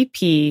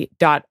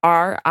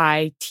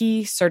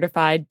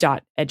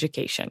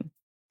vp.ritcertified.education.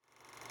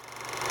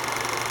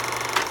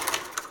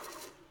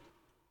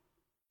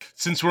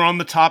 Since we're on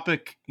the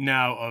topic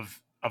now of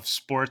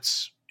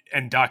sports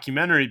and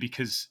documentary,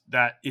 because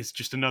that is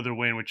just another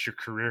way in which your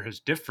career has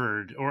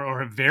differed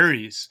or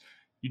varies.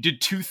 You did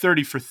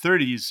 230 for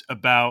 30s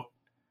about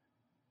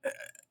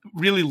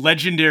really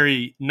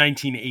legendary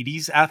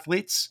 1980s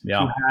athletes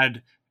who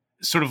had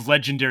sort of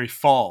legendary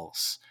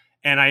falls.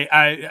 And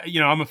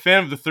I'm a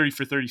fan of the 30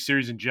 for 30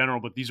 series in general,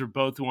 but these are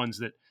both ones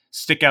that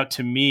stick out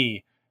to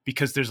me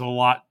because there's a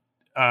lot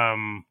to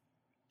them.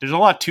 There's a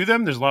lot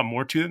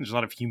more to them. There's a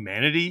lot of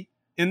humanity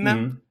in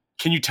them. Mm-hmm.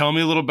 Can you tell me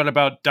a little bit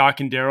about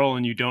Doc and Daryl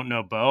and You Don't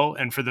Know Bo?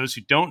 And for those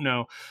who don't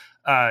know,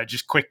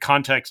 just quick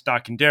context,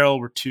 Doc and Daryl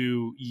were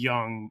two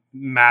young,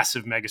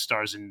 massive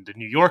megastars in the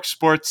New York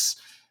sports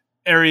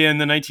area in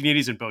the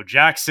 1980s, and Bo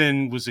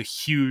Jackson was a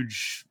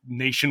huge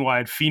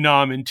nationwide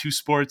phenom in two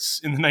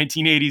sports in the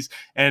 1980s,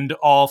 and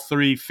all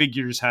three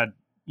figures had,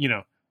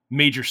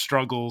 major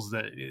struggles,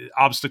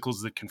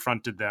 obstacles that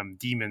confronted them,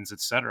 demons,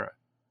 etc.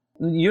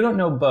 You Don't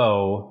Know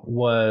Bo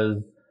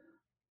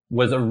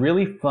was a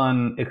really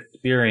fun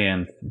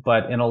experience,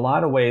 but in a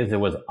lot of ways it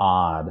was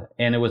odd.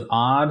 And it was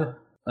odd,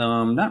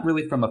 not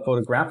really from a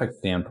photographic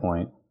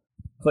standpoint,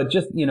 but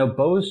just,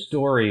 Bo's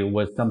story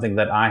was something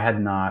that I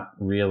had not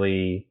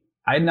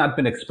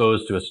been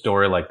exposed to a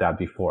story like that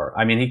before.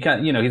 I mean,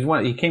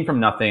 he came from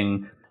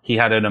nothing. He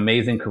had an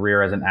amazing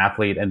career as an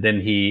athlete, and then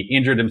he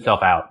injured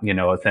himself out,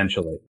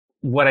 essentially.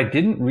 What I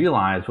didn't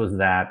realize was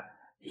that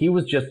he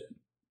was just,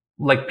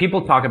 like,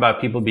 people talk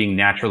about people being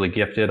naturally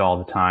gifted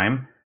all the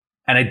time.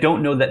 And I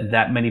don't know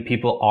that many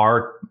people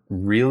are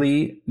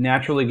really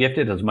naturally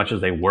gifted as much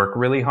as they work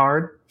really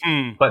hard.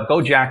 But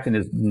Bo Jackson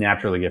is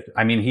naturally gifted.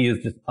 I mean, he is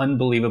just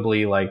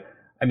unbelievably, a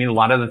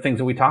lot of the things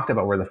that we talked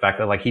about were the fact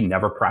that, he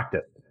never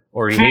practiced,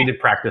 or he hated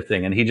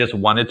practicing, and he just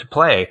wanted to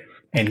play.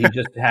 And he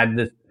just had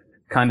this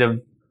kind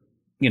of,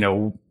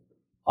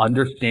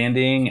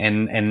 understanding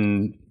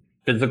and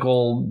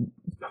physical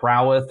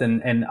prowess,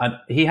 and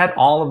he had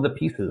all of the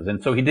pieces.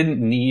 And so he didn't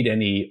need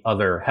any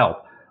other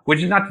help.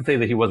 Which is not to say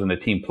that he wasn't a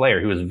team player.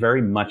 He was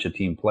very much a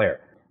team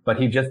player, but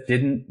he just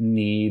didn't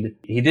need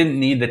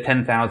the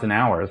 10,000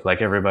 hours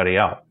like everybody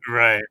else.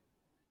 Right.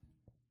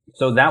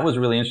 So that was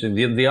really interesting.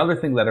 The other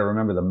thing that I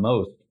remember the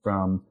most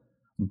from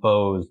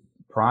Bo's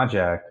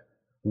project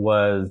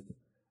was,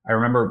 I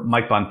remember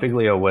Mike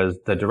Bonfiglio was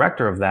the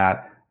director of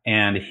that,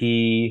 and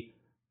he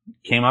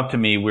came up to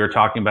me. We were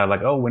talking about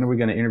when are we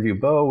going to interview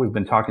Bo? We've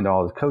been talking to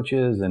all his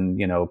coaches and,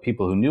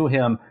 people who knew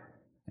him.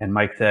 And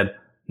Mike said,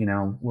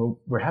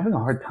 we're having a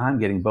hard time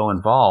getting Bo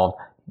involved.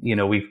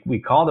 We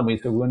called him. We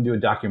said we want to do a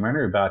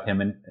documentary about him,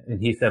 and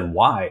he said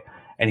why.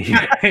 And he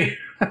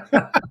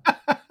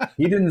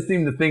he didn't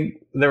seem to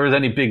think there was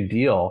any big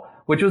deal,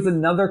 which was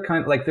another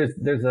kind.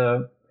 There's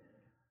a,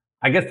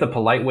 I guess the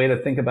polite way to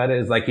think about it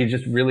is he's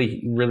just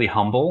really, really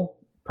humble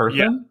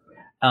person.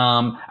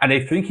 Yeah. And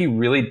I think he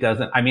really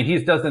doesn't. I mean,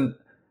 he's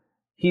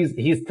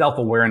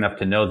self-aware enough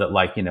to know that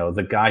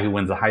the guy who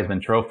wins the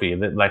Heisman Trophy,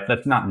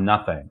 that's not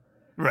nothing.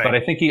 Right. But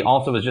I think he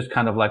also was just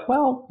kind of I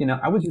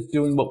was just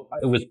doing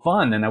it was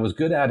fun and I was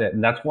good at it,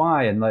 and that's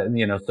why. And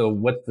so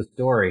what's the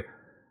story?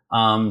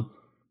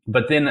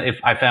 But then if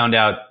I found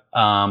out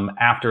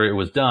after it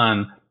was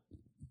done,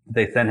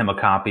 they sent him a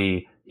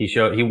copy.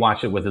 He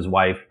watched it with his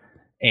wife,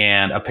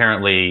 and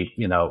apparently,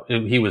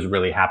 he was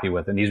really happy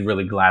with it, and he's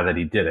really glad that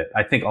he did it.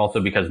 I think also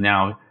because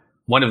now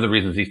one of the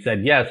reasons he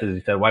said yes is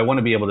he said, well, I want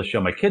to be able to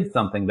show my kids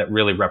something that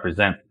really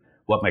represents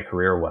what my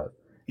career was.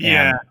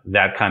 Yeah.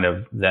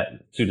 And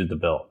that suited the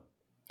bill.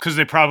 Because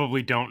they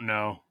probably don't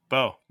know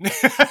Bo.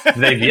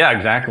 Yeah,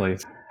 exactly.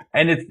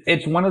 And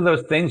it's one of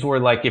those things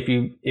where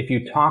if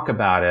you talk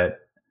about it,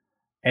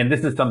 and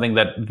this is something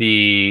that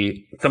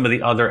some of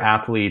the other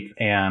athletes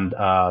and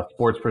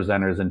sports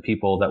presenters and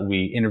people that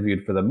we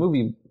interviewed for the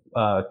movie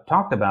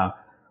talked about,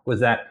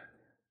 was that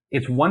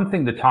it's one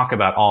thing to talk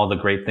about all the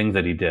great things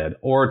that he did,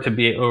 or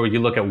you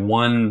look at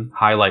one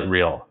highlight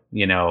reel,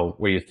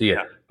 where you see it.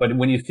 Yeah. But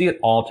when you see it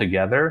all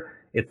together,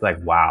 it's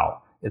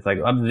wow. It's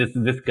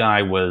this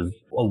guy was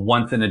a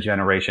once in a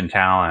generation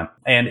talent.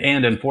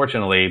 And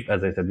unfortunately,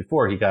 as I said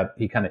before, he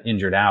kind of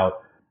injured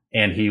out,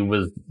 and he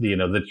was,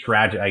 the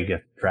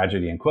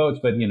tragedy in quotes,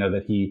 but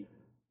that he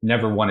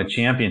never won a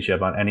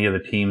championship on any of the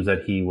teams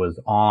that he was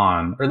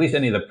on, or at least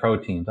any of the pro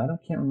teams.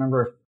 Can't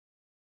remember if.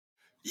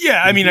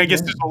 Yeah, I mean, I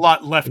guess there's a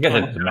lot left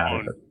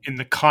unknown in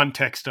the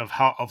context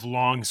of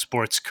long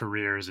sports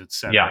careers,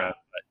 etc. Yeah.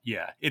 But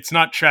yeah, it's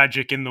not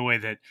tragic in the way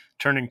that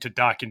turning to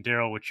Doc and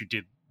Daryl, which you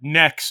did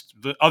next,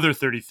 the other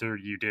 33rd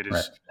you did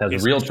is has a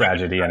real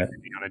tragedy in it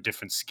on a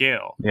different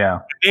scale.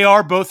 Yeah, they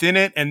are both in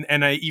it,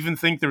 and I even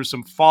think there was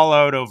some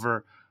fallout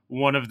over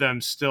one of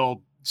them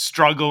still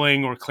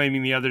struggling or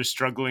claiming the other's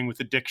struggling with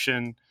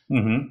addiction.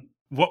 Mm-hmm.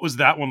 What was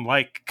that one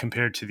like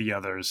compared to the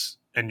others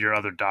and your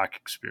other doc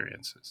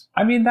experiences?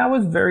 I mean, that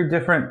was very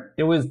different.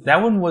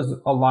 That one was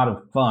a lot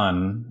of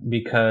fun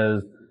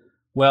because,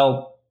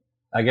 well,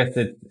 I guess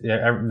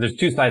there's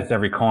two sides to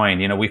every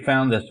coin. We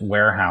found this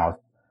warehouse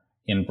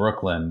in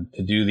Brooklyn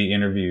to do the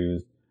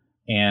interviews,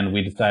 and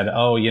we decided,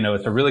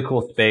 it's a really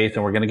cool space,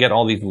 and we're going to get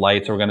all these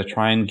lights, and we're going to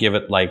try and give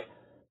it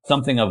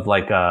something of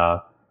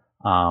a,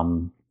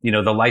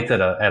 the lights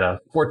at a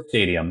sports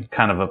stadium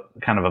kind of a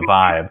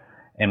vibe.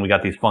 And we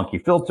got these funky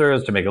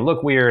filters to make it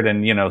look weird.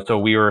 And, so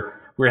we were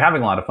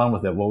having a lot of fun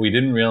with it. What we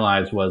didn't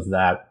realize was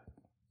that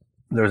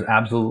there's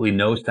absolutely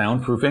no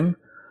soundproofing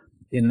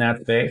in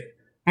that space.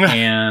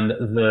 And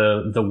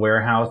the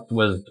warehouse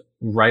was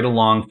right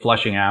along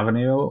Flushing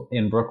Avenue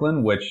in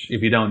Brooklyn, which,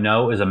 if you don't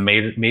know, is a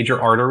major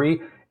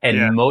artery,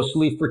 and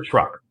mostly for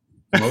trucks,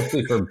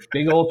 mostly for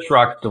big old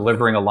trucks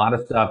delivering a lot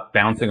of stuff,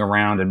 bouncing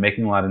around and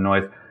making a lot of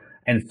noise.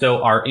 And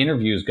so our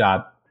interviews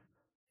got,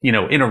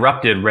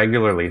 interrupted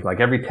regularly.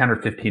 Every 10 or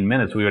 15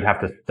 minutes, we would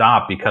have to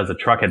stop because a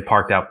truck had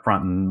parked out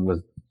front and was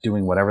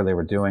doing whatever they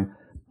were doing.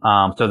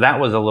 So that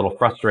was a little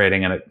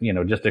frustrating, and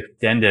it just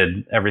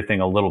extended everything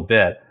a little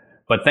bit.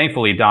 But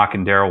thankfully, Doc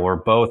and Daryl were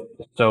both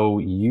so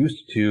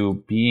used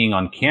to being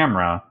on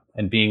camera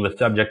and being the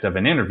subject of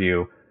an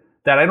interview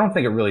that I don't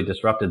think it really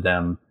disrupted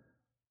them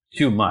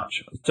too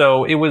much.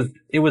 So it was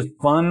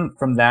fun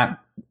from that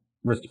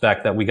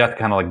respect that we got to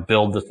kind of like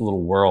build this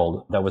little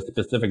world that was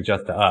specific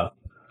just to us.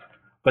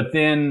 But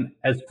then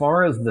as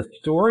far as the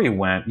story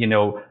went,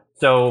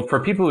 so for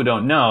people who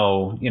don't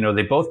know,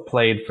 they both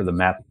played for the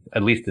Mets,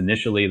 at least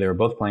initially. They were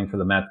both playing for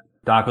the Mets.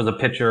 Doc was a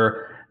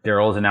pitcher.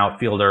 Daryl's an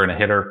outfielder and a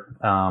hitter,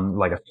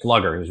 like a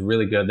slugger. He was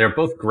really good. They're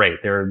both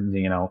great.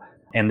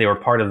 And they were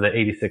part of the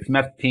 86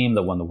 Mets team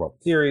that won the World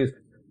Series.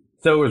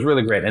 So it was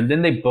really great. And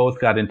then they both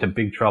got into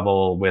big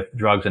trouble with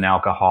drugs and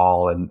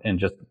alcohol and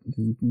just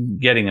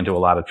getting into a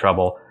lot of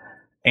trouble.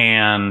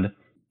 And,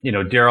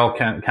 Daryl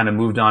kind of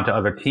moved on to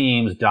other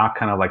teams. Doc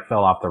kind of like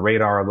fell off the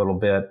radar a little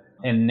bit.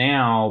 And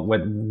now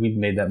we've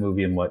made that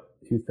movie in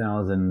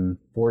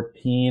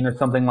 2014 or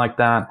something like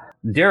that.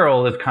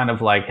 Daryl is kind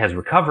of like has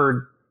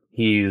recovered.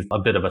 He's a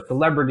bit of a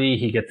celebrity.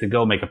 He gets to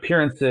go make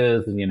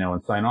appearances,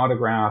 and sign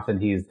autographs,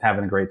 and he's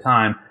having a great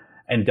time.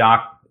 And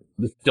Doc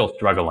was still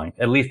struggling.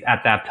 At least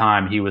at that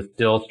time, he was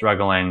still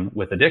struggling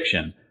with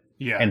addiction.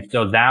 Yeah. And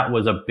so that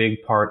was a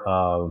big part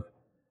of,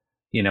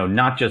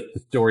 not just the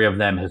story of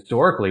them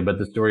historically, but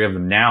the story of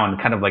them now, and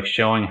kind of like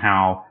showing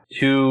how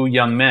two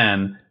young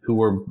men who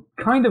were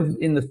kind of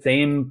in the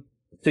same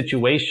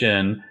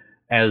situation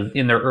as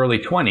in their early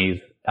 20s,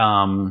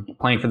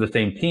 playing for the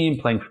same team,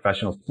 playing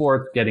professional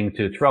sports, getting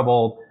into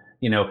trouble,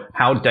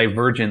 how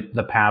divergent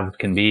the paths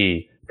can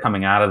be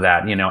coming out of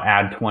that,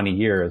 add 20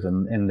 years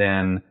and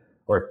then,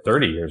 or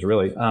 30 years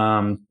really,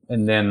 and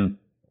then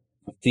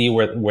see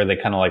where they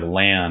kind of like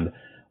land,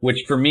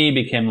 which for me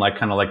became like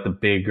kind of like the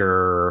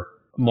bigger,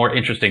 more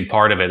interesting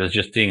part of it, is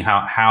just seeing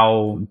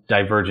how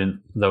divergent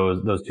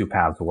those two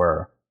paths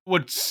were.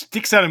 What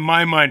sticks out in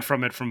my mind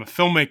from a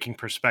filmmaking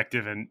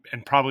perspective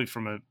and probably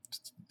from a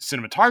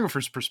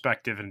cinematographer's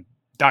perspective and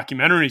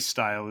documentary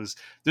style is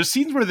there's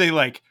scenes where they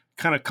like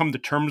kind of come to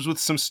terms with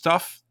some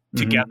stuff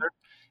together.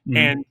 Mm-hmm.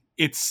 And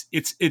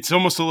it's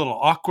almost a little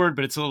awkward,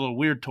 but it's a little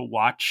weird to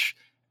watch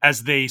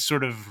as they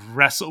sort of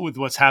wrestle with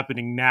what's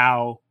happening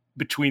now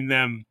between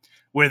them,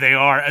 where they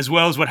are, as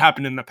well as what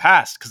happened in the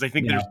past. Because I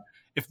think there's,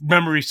 if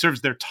memory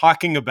serves, they're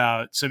talking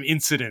about some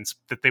incidents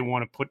that they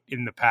want to put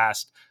in the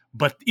past,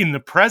 but in the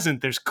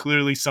present, there's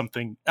clearly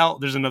something else.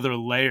 There's another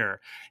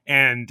layer.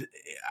 And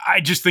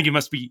I just think it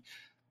must be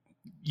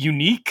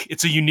unique.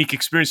 It's a unique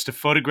experience to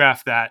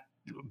photograph that,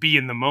 be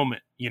in the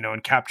moment,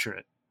 and capture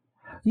it.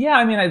 Yeah,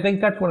 I mean, I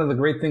think that's one of the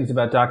great things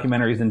about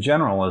documentaries in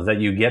general, is that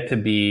you get to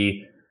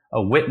be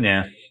a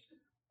witness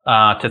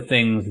to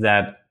things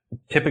that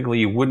typically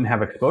you wouldn't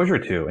have exposure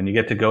to. And you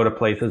get to go to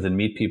places and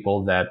meet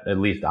people that at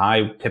least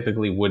I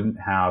typically wouldn't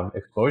have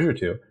exposure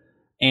to.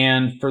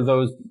 And for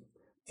those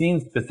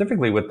scenes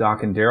specifically with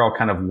Doc and Daryl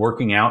kind of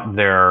working out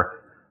their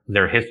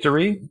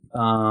history,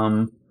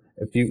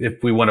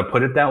 if we want to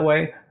put it that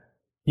way,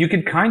 you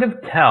could kind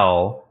of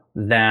tell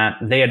that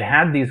they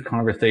had these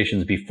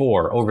conversations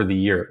before over the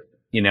years,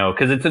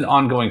 because it's an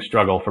ongoing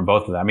struggle for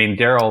both of them. I mean,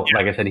 Daryl,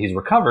 like I said, he's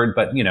recovered,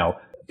 but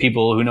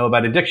people who know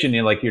about addiction,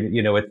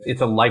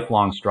 it's a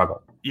lifelong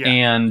struggle. Yeah.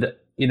 And,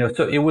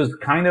 so it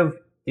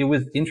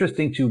was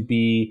interesting to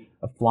be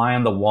a fly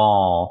on the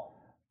wall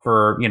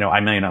for,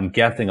 I'm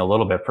guessing a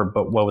little bit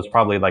but what was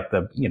probably like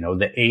the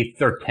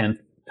 8th or 10th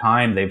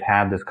time they've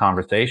had this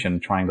conversation,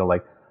 trying to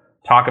like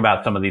talk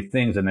about some of these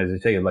things. And as you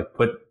say, like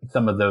put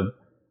some of the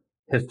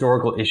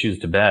historical issues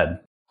to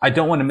bed. I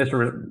don't want to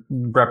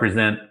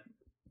misrepresent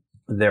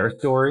their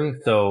story,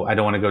 so I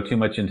don't want to go too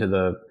much into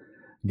the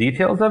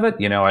details of it.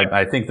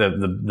 I think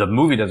the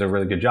movie does a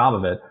really good job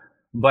of it,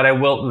 but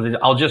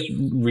I'll just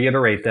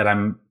reiterate that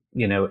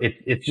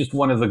it's just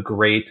one of the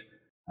great,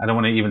 I don't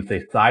want to even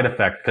say side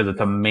effects because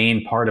it's a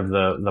main part of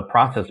the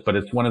process, but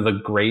it's one of the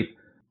great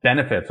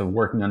benefits of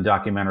working on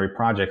documentary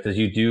projects, is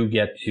you do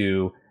get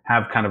to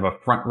have kind of a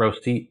front row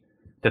seat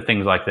to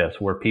things like this,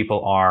 where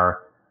people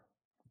are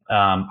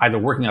either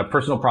working on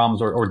personal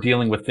problems or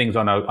dealing with things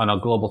on a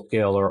global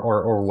scale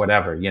or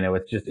whatever.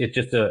 It's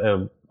just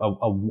a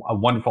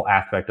wonderful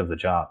aspect of the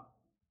job.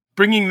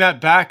 Bringing that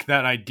back,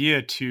 that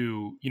idea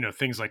to,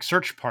 things like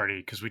Search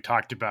Party, because we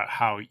talked about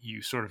how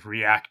you sort of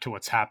react to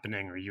what's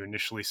happening, or you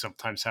initially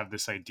sometimes have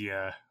this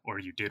idea, or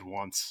you did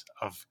once,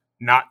 of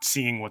not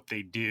seeing what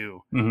they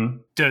do. Mm-hmm.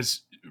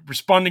 Does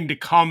responding to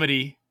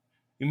comedy,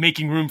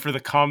 making room for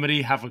the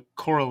comedy, have a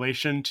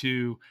correlation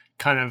to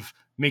kind of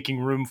making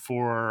room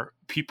for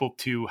people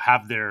to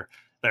have their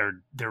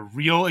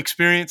real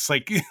experience,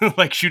 like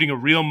like shooting a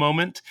real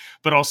moment,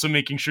 but also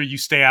making sure you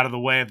stay out of the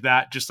way of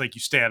that, just like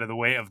you stay out of the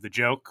way of the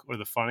joke or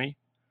the funny?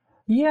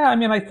 Yeah, I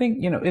mean, I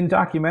think in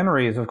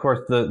documentaries, of course,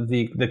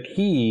 the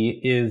key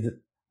is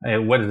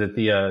what is it,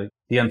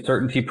 the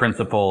uncertainty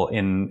principle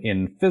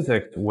in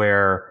physics,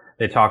 where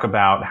they talk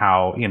about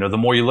how the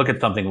more you look at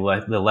something,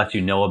 the less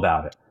you know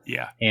about it.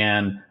 Yeah,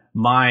 and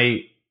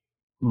my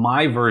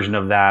version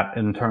of that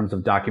in terms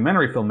of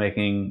documentary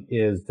filmmaking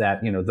is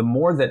that the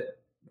more that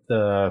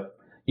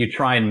you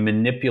try and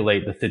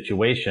manipulate the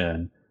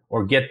situation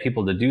or get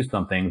people to do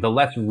something, the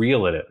less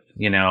real it is,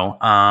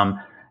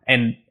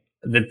 and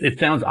it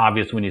sounds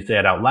obvious when you say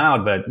it out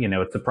loud, but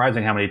it's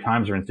surprising how many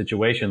times you're in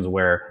situations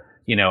where,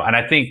 and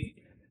I think,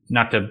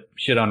 not to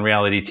shit on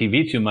reality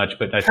TV too much,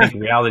 but I think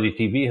reality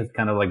TV has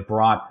kind of like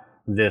brought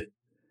this,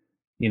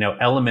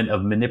 element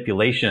of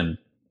manipulation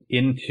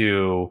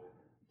into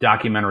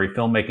documentary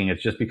filmmaking.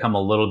 It's just become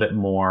a little bit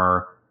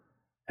more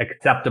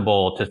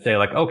acceptable to say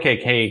like,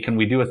 okay, hey, can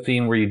we do a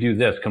scene where you do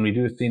this? Can we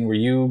do a scene where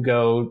you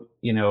go,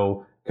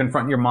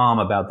 confront your mom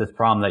about this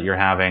problem that you're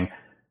having?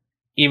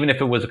 Even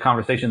if it was a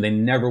conversation they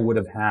never would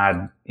have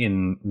had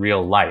in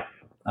real life.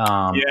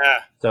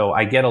 So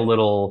I get a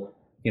little,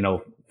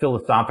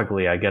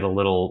 philosophically, I get a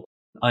little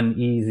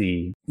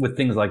uneasy with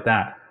things like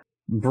that.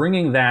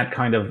 Bringing that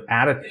kind of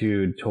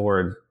attitude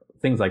towards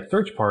things like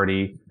Search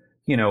Party,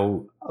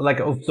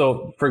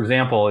 so for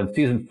example, in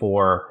season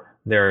 4,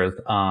 there's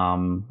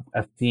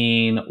a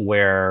scene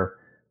where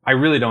I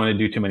really don't want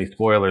to do too many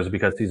spoilers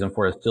because season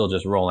 4 is still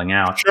just rolling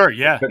out. Sure,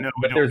 yeah.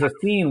 But there's a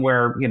scene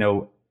where,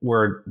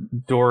 where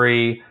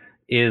Dory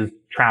is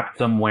trapped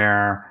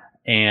somewhere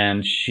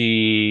and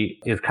she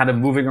is kind of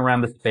moving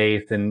around the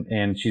space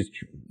and she's,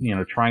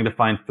 trying to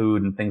find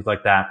food and things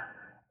like that.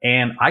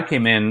 And I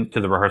came in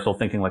to the rehearsal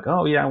thinking like,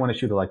 oh yeah, I want to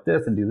shoot it like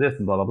this and do this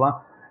and blah, blah,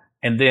 blah.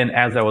 And then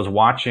as I was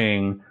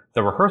watching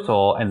the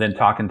rehearsal and then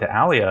talking to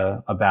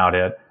Alia about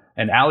it,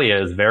 and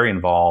Alia is very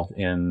involved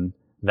in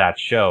that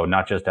show,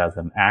 not just as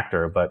an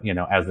actor, but,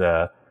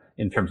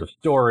 in terms of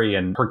story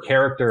and her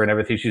character and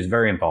everything, she's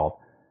very involved.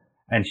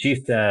 And she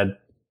said,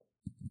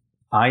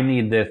 I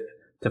need this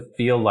to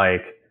feel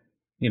like,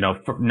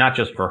 not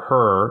just for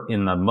her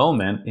in the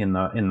moment, in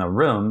the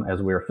room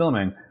as we were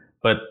filming,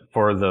 but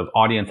for the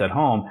audience at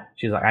home.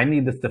 She's like, I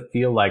need this to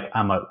feel like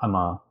I'm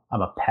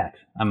a pet.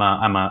 I'm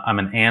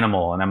an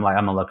animal, and I'm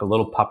like a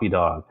little puppy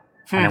dog.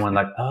 And I went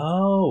like,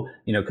 oh,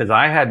 because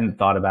I hadn't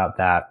thought about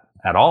that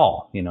at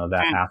all,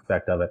 that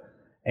aspect of it.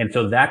 And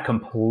so that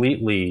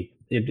completely,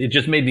 it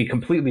just made me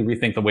completely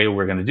rethink the way we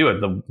were going to do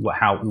it.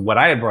 What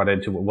I had brought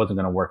into it wasn't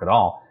going to work at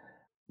all.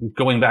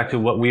 Going back to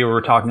what we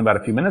were talking about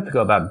a few minutes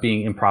ago about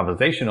being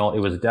improvisational, it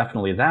was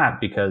definitely that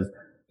because,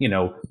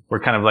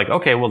 we're kind of like,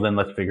 okay, well then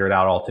let's figure it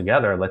out all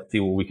together. Let's see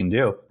what we can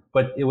do.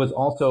 But it was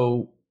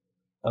also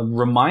a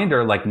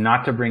reminder, like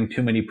not to bring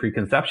too many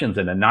preconceptions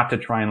in and not to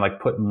try and like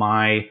put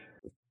my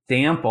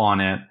stamp on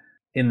it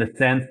in the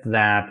sense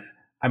that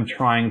I'm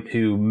trying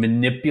to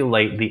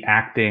manipulate the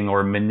acting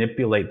or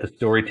manipulate the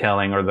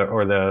storytelling or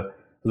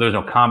there's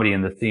no comedy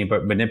in the scene,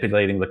 but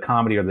manipulating the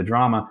comedy or the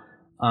drama,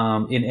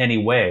 in any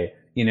way.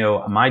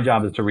 My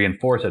job is to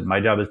reinforce it.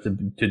 My job is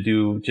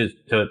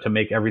to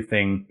make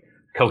everything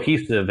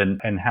cohesive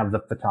and have the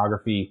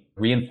photography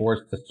reinforce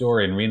the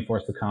story and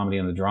reinforce the comedy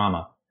and the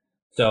drama.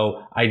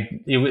 So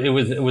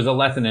it was a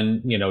lesson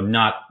in,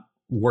 not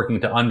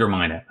working to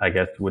undermine it, I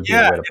guess would be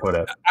the way to put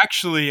it.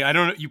 Actually, I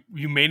don't know,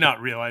 you may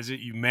not realize it,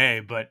 you may,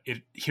 but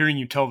hearing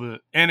you tell the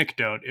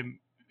anecdote,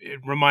 it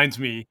reminds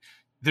me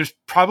there's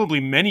probably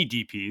many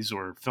DPs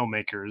or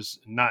filmmakers,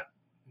 not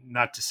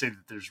to say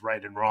that there's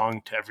right and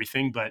wrong to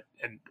everything,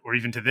 or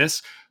even to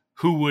this,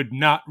 who would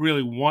not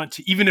really want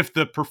to, even if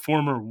the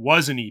performer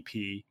was an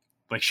EP,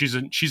 like she's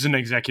an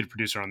executive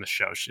producer on the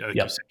show. Like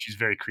you said, she's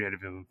very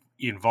creative and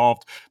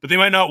involved, but they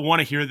might not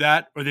want to hear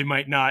that, or they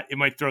might not. It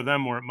might throw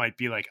them, or it might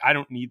be like, I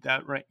don't need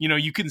that, right?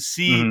 You can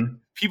see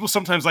people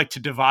sometimes like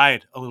to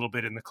divide a little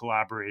bit in the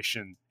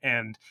collaboration,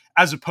 and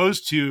as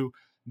opposed to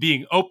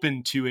being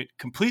open to it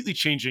completely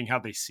changing how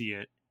they see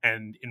it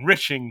and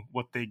enriching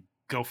what they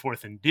go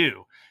forth and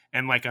do.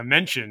 And like I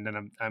mentioned,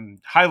 and I'm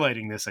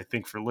highlighting this, I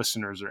think, for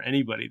listeners or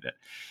anybody, that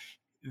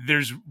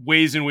there's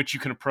ways in which you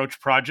can approach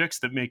projects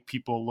that make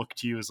people look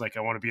to you as like,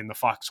 I want to be in the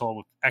foxhole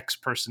with X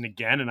person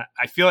again. And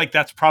I feel like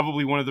that's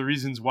probably one of the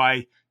reasons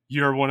why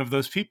you're one of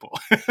those people,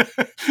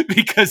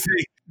 because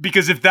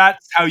if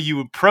that's how you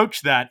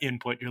approach that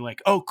input, you're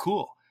like, oh,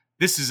 cool,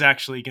 this is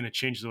actually going to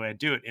change the way I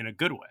do it in a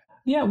good way.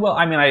 Yeah, well,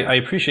 I mean, I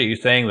appreciate you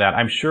saying that.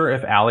 I'm sure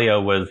if Alia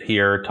was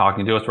here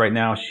talking to us right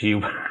now, she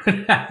would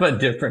have a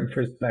different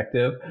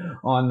perspective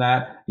on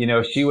that.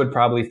 She would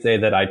probably say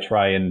that I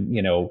try and,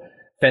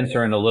 fence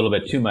her in a little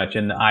bit too much.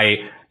 And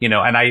I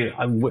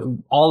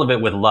all of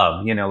it with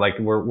love, like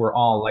we're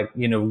all like,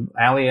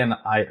 Alia and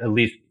I, at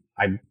least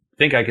I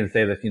think I can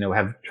say this,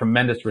 have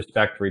tremendous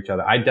respect for each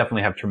other. I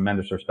definitely have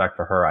tremendous respect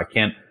for her. I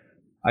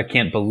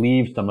can't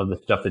believe some of the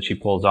stuff that she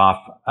pulls off,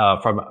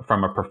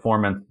 from a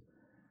performance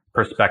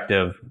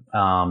perspective.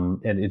 And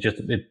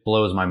it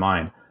blows my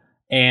mind.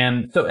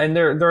 And so, and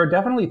there are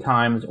definitely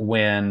times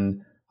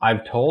when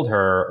I've told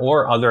her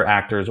or other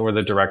actors or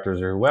the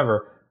directors or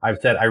whoever, I've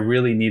said, I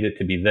really need it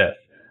to be this,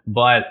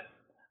 but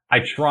I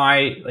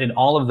try in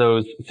all of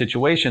those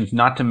situations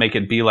not to make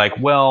it be like,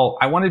 well,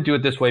 I want to do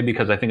it this way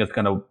because I think it's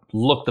going to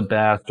look the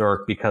best,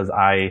 or because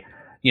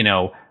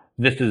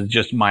this is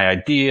just my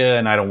idea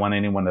and I don't want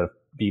anyone to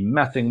be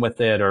messing with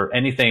it or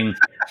anything.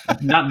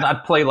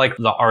 not play like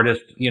the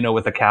artist,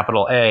 with a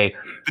capital A.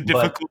 The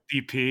difficult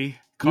DP.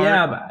 card.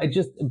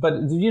 Yeah, but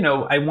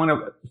I want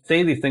to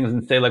say these things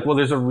and say like, well,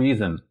 there's a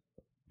reason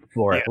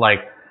for Yeah. it.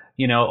 Like,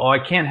 oh, I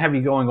can't have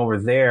you going over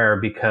there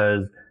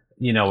because,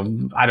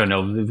 I don't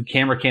know, the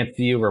camera can't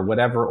see you or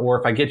whatever. Or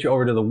if I get you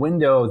over to the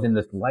window, then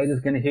this light is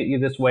going to hit you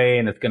this way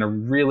and it's going to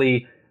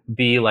really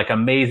be like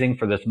amazing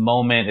for this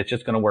moment. It's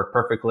just going to work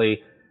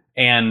perfectly.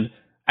 And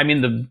I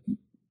mean,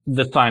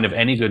 the sign of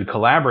any good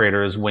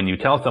collaborator is when you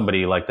tell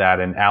somebody like that,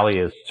 and Allie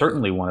is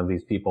certainly one of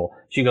these people.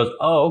 She goes,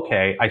 "Oh,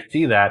 okay, I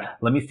see that.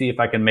 Let me see if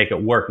I can make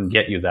it work and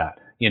get you that."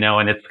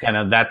 And it's kind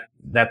of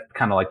that's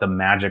kind of like the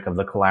magic of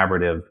the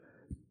collaborative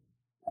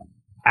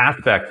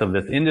aspects of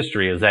this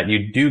industry, is that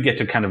you do get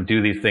to kind of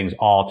do these things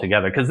all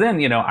together. Because then,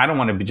 I don't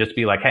want to just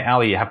be like, "Hey,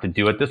 Allie, you have to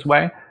do it this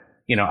way."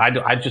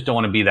 I just don't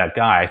want to be that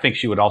guy. I think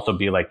she would also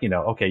be like,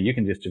 okay, you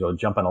can just go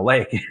jump in a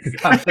lake.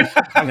 I'm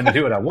going to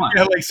do what I want.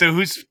 Yeah, like, so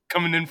who's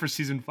coming in for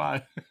season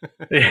 5?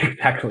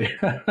 Exactly.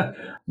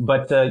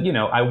 But,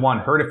 I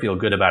want her to feel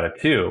good about it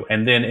too.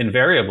 And then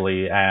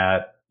invariably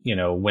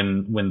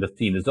when the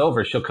scene is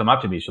over, she'll come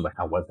up to me. She'll be like,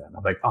 "How was that?" And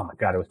I'm like, "Oh my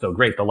God, it was so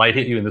great. The light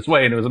hit you in this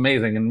way and it was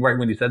amazing." And right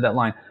when you said that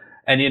line,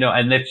 and,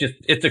 and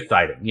it's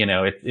exciting.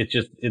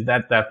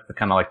 That's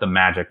kind of like the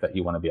magic that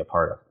you want to be a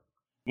part of.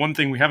 One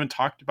thing we haven't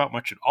talked about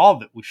much at all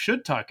that we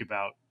should talk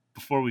about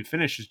before we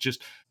finish is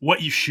just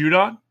what you shoot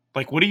on.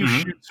 Like, what do you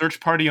shoot Search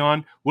Party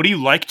on? What do you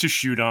like to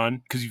shoot on?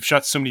 Because you've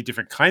shot so many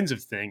different kinds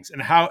of things.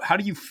 And how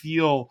do you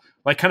feel,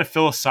 like, kind of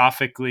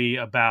philosophically,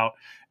 about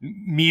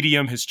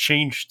medium has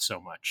changed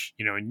so much,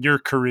 in your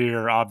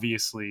career,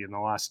 obviously, in the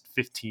last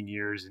 15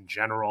 years in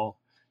general,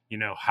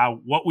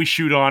 what we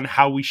shoot on,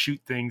 how we shoot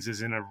things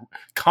is in a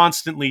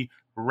constantly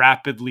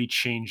rapidly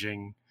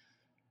changing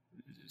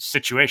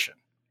situation.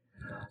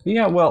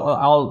 Yeah, well,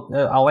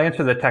 I'll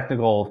answer the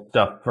technical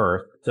stuff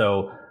first.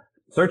 So,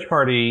 Search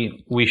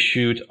Party, we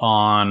shoot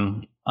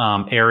on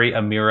Arri,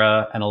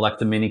 Amira, and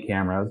Alexa mini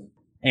cameras,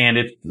 and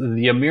it's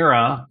the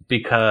Amira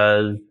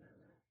because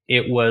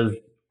it was,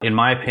 in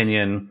my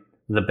opinion,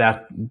 the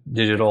best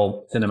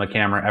digital cinema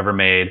camera ever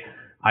made.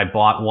 I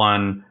bought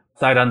one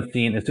sight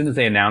unseen as soon as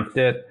they announced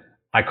it.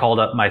 I called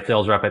up my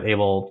sales rep at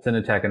Able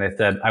Cinetech and I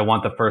said, "I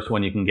want the first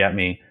one you can get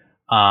me."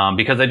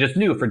 Because I just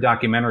knew for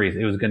documentaries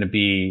it was going to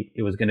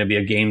be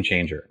a game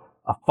changer.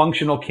 A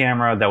functional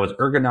camera that was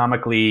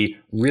ergonomically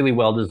really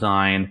well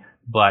designed,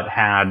 but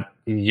had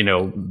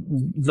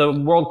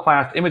the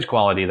world-class image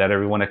quality that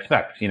everyone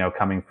expects.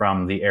 Coming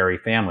from the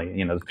Arri family.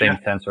 The same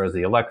sensor as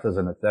the Alexas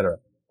and etc.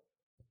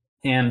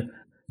 And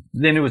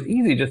then it was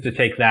easy just to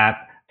take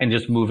that and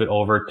just move it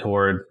over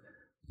towards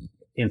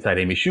Inside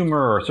Amy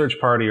Schumer or Search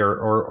Party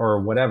or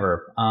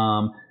whatever.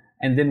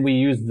 And then we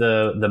use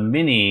the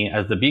Mini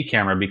as the B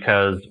camera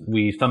because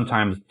we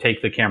sometimes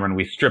take the camera and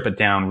we strip it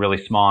down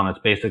really small, and it's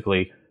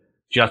basically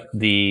just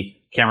the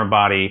camera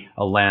body,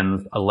 a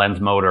lens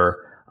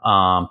motor,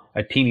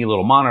 a teeny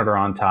little monitor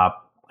on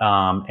top,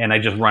 and I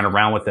just run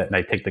around with it and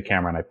I take the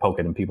camera and I poke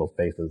it in people's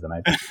faces and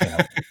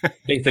I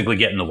basically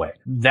get in the way.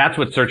 That's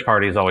what Search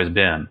Party has always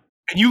been.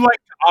 And you like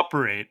to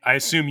operate. I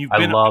assume you've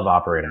been. I love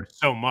operating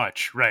so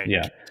much, right?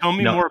 Yeah. Tell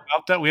me more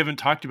about that. We haven't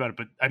talked about it,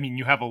 but I mean,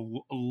 you have a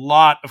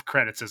lot of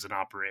credits as an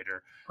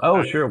operator.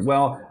 Oh, sure.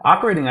 Well,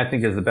 operating, I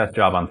think, is the best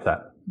job on set.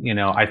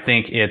 I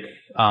think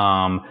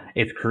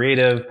it's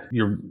creative.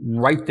 You're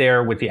right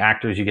there with the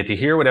actors. You get to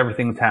hear what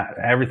everything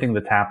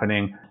that's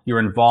happening. You're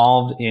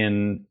involved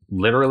in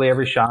literally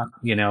every shot,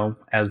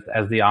 as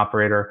the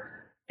operator,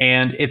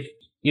 and it's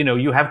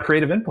you have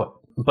creative input,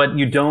 but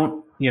you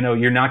don't,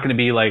 you're not going to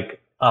be like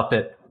up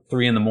at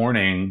 3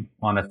 a.m.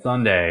 on a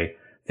Sunday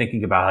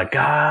thinking about like,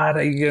 God,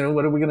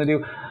 what are we going to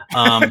do?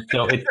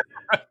 So it's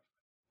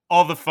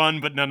all the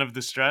fun, but none of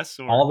the stress.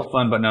 All the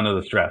fun, but none of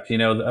the stress.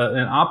 An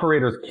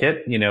operator's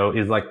kit,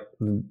 is like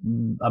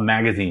a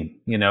magazine,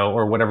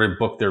 or whatever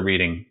book they're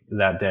reading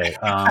that day.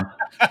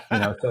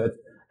 So it's,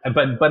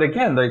 but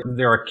again,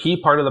 they're a key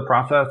part of the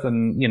process,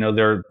 and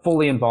they're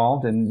fully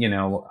involved, and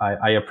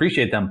I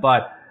appreciate them.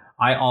 But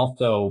I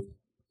also,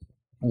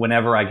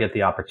 whenever I get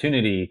the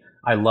opportunity,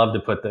 I love to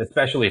put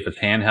especially if it's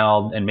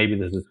handheld, and maybe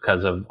this is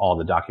because of all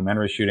the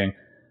documentary shooting,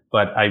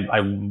 but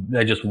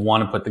I just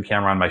want to put the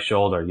camera on my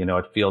shoulder.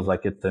 It feels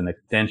like it's an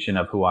extension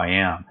of who I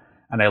am.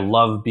 And I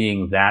love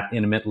being that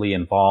intimately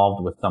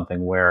involved with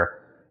something where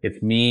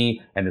it's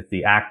me and it's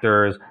the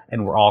actors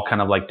and we're all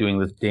kind of like doing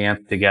this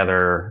dance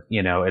together.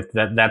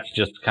 That's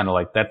just kind of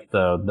like, that's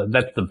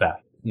the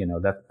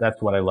best,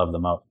 that's what I love the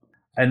most.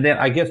 And then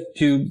I guess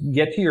to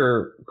get to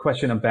your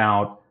question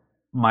about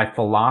my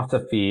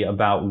philosophy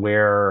about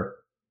where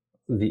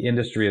the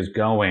industry is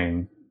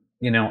going,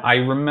 I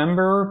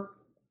remember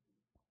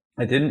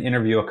I did an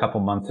interview a couple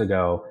months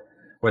ago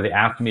where they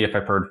asked me if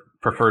I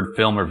preferred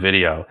film or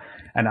video.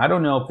 And I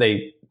don't know if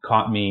they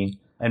caught me,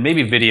 and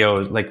maybe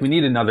video, like we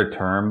need another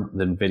term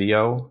than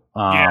video.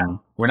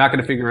 We're not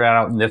going to figure it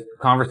out in this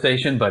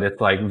conversation, but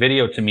it's like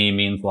video to me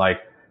means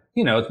like,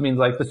 it means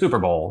like the Super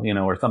Bowl,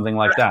 or something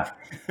like that.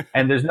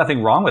 And there's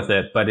nothing wrong with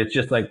it, but it's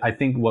just like, I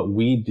think what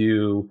we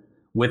do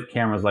with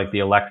cameras like the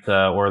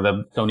Alexa or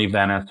the Sony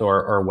Venice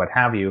or what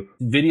have you,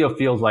 video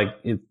feels like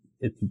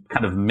it's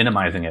kind of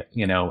minimizing it,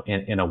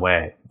 in a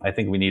way. I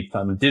think we need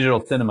some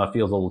digital cinema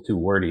feels a little too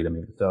wordy to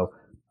me. So,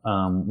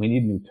 we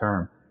need a new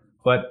term.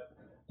 But,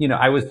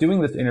 I was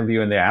doing this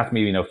interview and they asked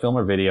me, film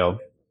or video.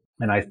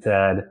 And I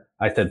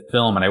said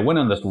film. And I went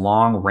on this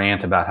long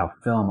rant about how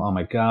film, oh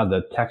my God,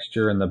 the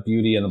texture and the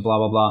beauty and the blah,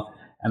 blah, blah.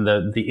 And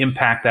the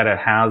impact that it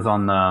has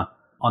on the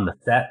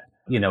set,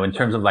 in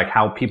terms of like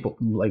how people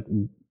like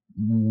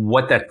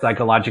what that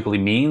psychologically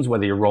means,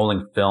 whether you're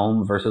rolling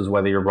film versus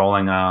whether you're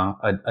rolling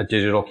a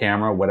digital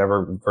camera,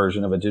 whatever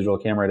version of a digital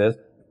camera it is.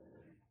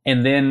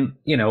 And then,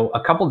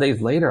 a couple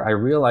days later, I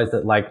realized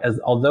that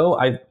although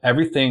I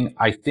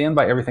stand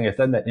by everything I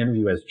said in that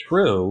interview as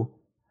true,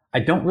 I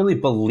don't really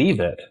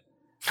believe it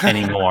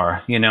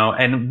anymore,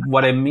 and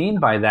what I mean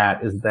by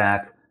that is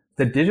that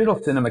the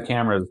digital cinema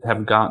cameras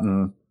have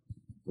gotten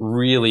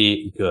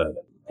really good.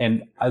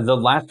 And the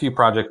last few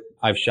projects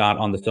I've shot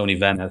on the Sony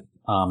Venice,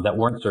 that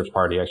weren't Search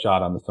Party, I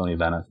shot on the Sony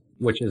Venice,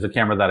 which is a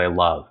camera that I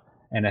love.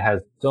 And it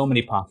has so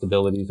many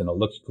possibilities and it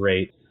looks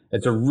great.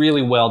 It's a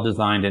really well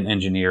designed and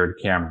engineered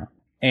camera.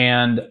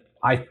 And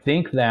I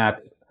think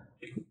that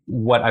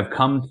what I've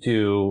come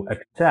to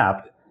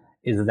accept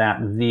is that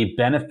the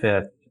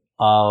benefit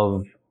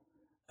of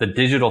the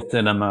digital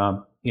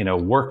cinema,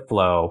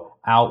 workflow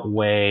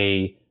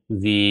outweigh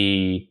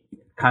the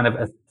kind of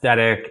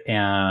aesthetic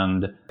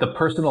and the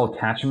personal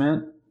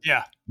attachment.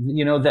 Yeah.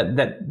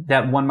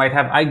 That one might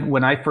have.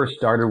 When I first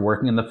started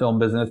working in the film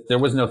business, there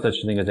was no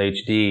such thing as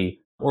HD,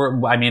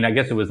 or I mean, I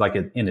guess it was like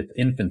in its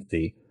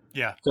infancy.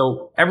 Yeah.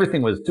 So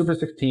everything was Super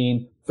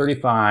 16,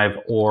 35,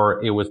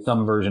 or it was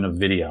some version of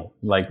video,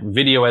 like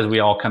video as we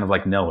all kind of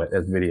like know it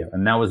as video,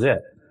 and that was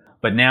it.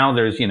 But now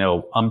there's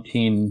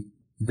umpteen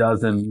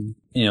dozen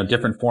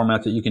different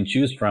formats that you can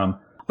choose from.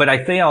 But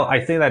I say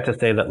that to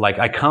say that like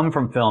I come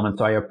from film, and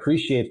so I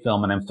appreciate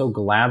film, and I'm so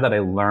glad that I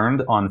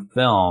learned on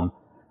film.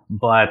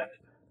 But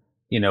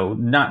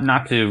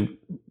not to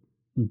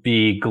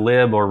be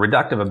glib or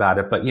reductive about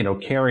it, but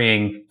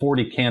carrying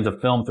 40 cans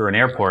of film through an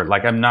airport,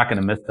 like I'm not going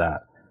to miss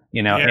that,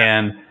 Yeah.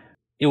 And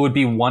it would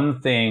be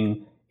one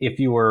thing if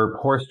you were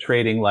horse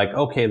trading, like,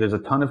 okay, there's a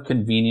ton of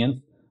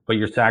convenience, but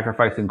you're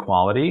sacrificing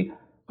quality.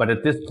 But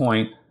at this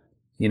point,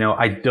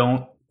 I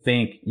don't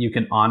think you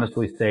can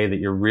honestly say that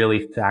you're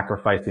really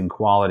sacrificing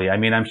quality. I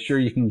mean, I'm sure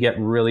you can get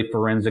really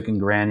forensic and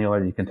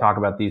granular. You can talk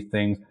about these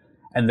things.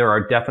 And there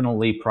are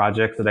definitely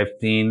projects that I've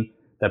seen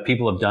that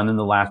people have done in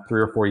the last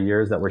 3 or 4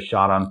 years that were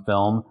shot on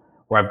film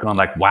where I've gone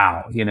like,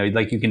 wow,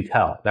 like you can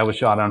tell that was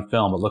shot on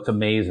film. It looks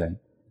amazing.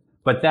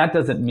 But that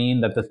doesn't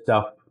mean that the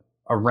stuff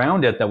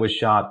around it that was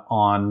shot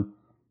on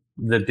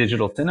the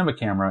digital cinema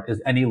camera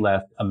is any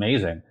less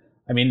amazing.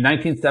 I mean,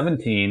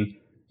 1917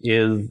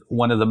 is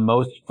one of the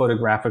most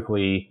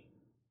photographically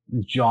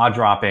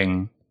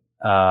jaw-dropping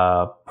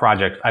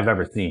projects I've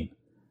ever seen.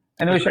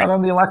 And it was shot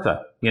on the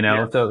Alexa,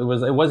 so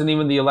it wasn't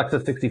even the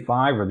Alexa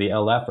 65 or the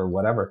LF or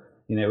whatever.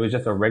 It was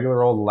just a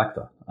regular old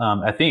Alexa.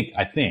 I think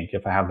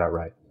if I have that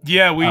right.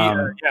 Yeah,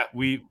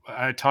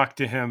 I talked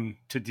to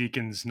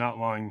Deakins not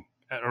long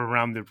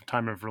around the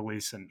time of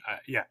release, and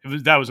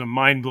that was a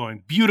mind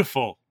blowing,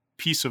 beautiful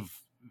piece of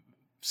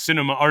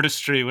cinema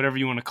artistry, whatever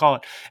you want to call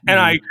it. And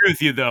I agree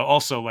with you though.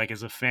 Also, like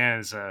as a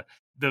fan,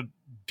 the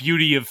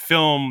beauty of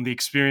film, the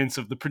experience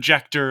of the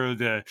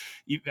projector,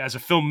 as a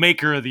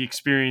filmmaker, the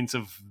experience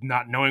of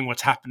not knowing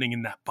what's happening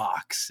in that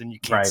box and you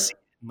can't see it.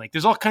 And, like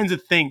there's all kinds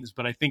of things,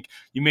 but I think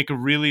you make a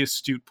really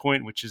astute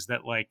point, which is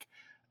that like,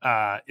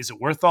 is it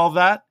worth all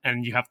that?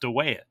 And you have to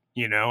weigh it,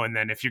 and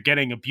then if you're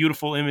getting a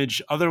beautiful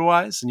image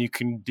otherwise, and you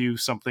can do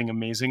something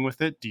amazing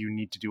with it, do you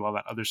need to do all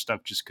that other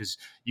stuff just because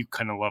you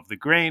kind of love the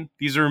grain?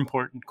 These are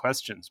important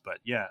questions, but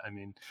yeah, I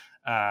mean,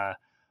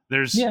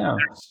 there's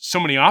so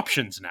many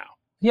options now.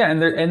 Yeah,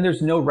 and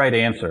there's no right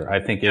answer, I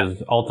think,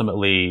 is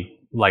ultimately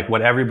like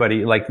what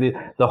everybody, like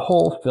the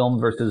whole film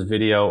versus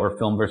video or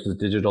film versus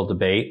digital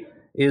debate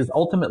is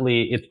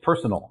ultimately, it's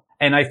personal.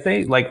 And I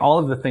say like all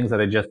of the things that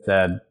I just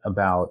said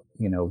about,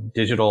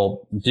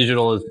 digital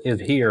is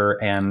here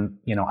and,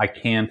 I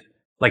can't,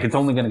 like it's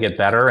only going to get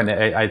better. And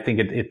I think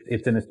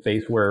it's in a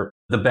space where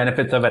the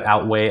benefits of it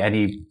outweigh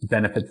any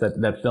benefits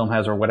that film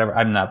has or whatever.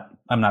 I'm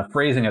not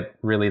phrasing it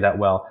really that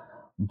well.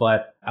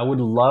 But I would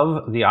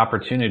love the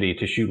opportunity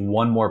to shoot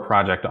one more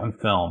project on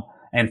film.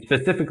 And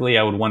specifically,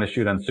 I would want to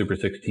shoot on Super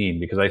 16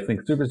 because I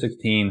think Super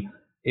 16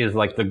 is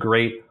like the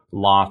great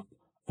lost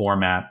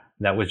format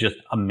that was just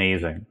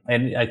amazing.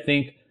 And I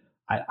think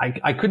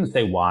I couldn't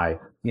say why.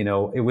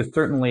 It was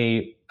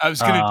certainly. I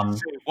was going to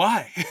say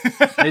why.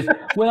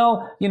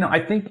 Well, I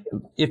think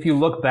if you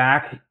look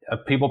back,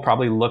 people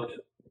probably looked.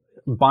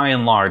 By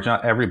and large,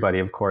 not everybody,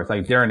 of course,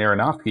 like Darren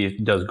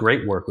Aronofsky does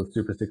great work with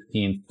Super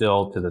 16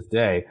 still to this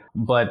day.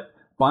 But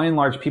by and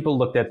large, people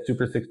looked at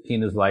Super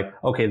 16 as like,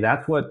 okay,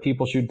 that's what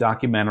people shoot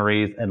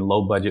documentaries and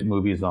low budget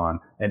movies on.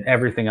 And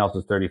everything else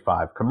is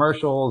 35.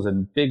 Commercials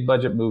and big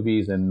budget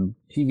movies and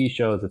TV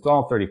shows, it's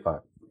all 35.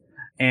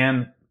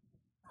 And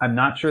I'm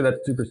not sure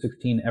that Super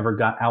 16 ever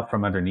got out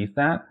from underneath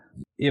that.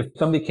 If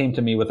somebody came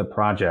to me with a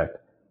project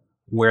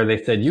where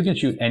they said, you can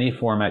shoot any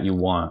format you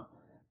want,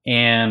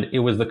 and it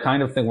was the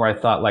kind of thing where I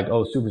thought like,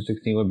 oh, Super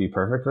 16 would be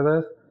perfect for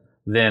this,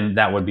 then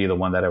that would be the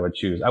one that I would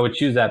choose. I would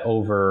choose that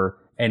over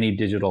any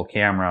digital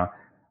camera.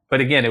 But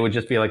again, it would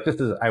just be like,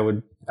 I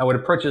would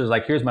approach it as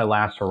like, here's my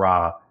last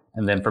hurrah.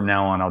 And then from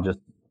now on, I'll just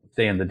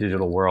stay in the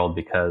digital world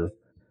because,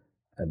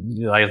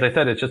 like, as I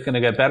said, it's just going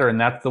to get better.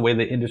 And that's the way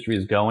the industry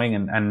is going.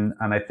 And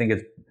I think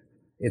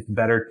it's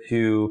better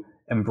to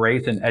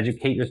embrace and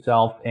educate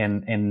yourself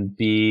and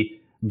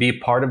be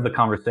part of the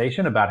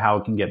conversation about how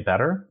it can get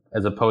better,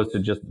 as opposed to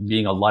just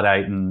being a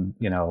Luddite and,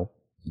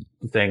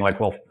 saying like,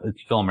 well,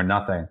 it's film or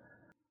nothing.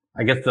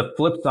 I guess the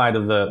flip side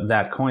of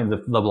that coin,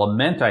 the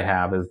lament I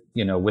have is,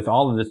 with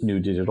all of this new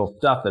digital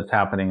stuff that's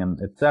happening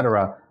and et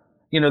cetera,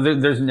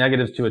 there's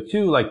negatives to it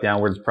too, like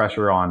downwards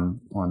pressure on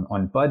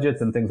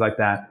budgets and things like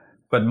that.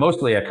 But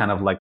mostly I kind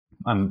of like,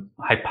 I'm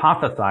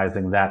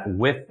hypothesizing that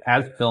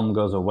as film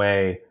goes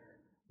away,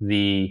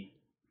 the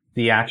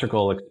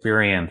theatrical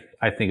experience,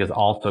 I think, is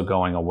also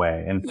going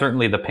away. And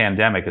certainly the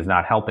pandemic is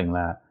not helping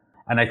that.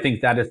 And I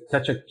think that is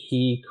such a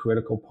key,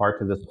 critical part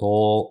to this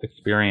whole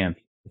experience.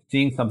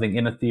 Seeing something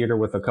in a theater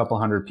with a couple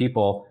hundred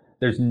people,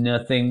 there's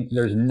nothing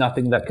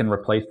that can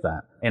replace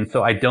that. And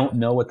so I don't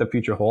know what the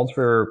future holds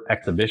for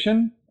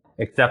exhibition,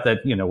 except that,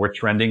 we're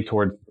trending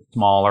towards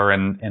smaller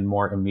and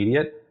more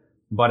immediate.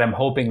 But I'm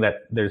hoping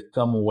that there's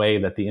some way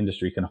that the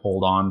industry can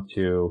hold on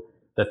to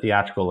the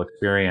theatrical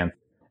experience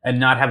and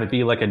not have it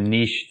be like a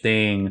niche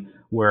thing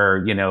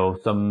where,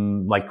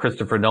 some like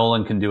Christopher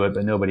Nolan can do it,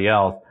 but nobody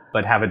else,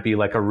 but have it be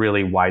like a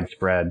really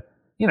widespread,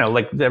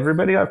 like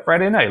everybody on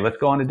Friday night, let's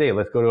go on a date,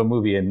 let's go to a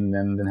movie and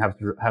then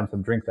have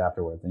some drinks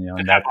afterwards. And,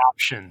 and have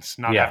options,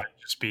 not have it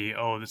just be,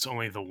 oh, that's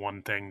only the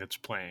one thing that's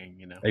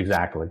playing,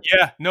 Exactly.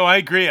 Yeah, no, I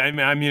agree. I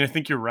mean, I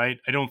think you're right.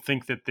 I don't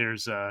think that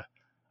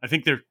I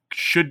think there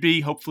should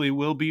be, hopefully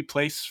will be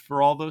place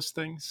for all those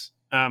things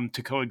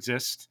to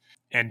coexist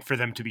and for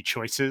them to be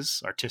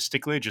choices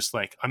artistically, just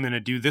like I'm going to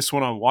do this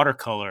one on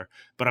watercolor,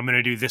 but I'm going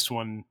to do this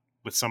one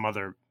with some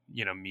other,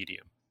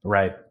 medium.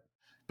 Right.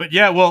 But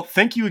yeah, well,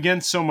 thank you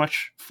again so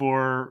much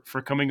for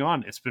coming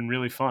on. It's been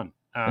really fun.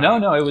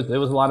 No, it was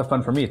a lot of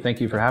fun for me. Thank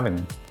you for having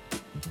me.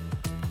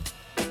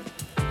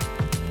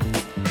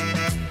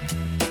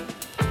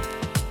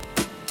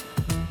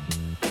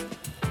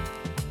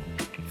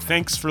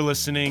 Thanks for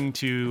listening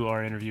to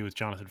our interview with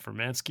Jonathan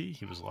Furmanski.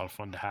 He was a lot of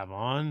fun to have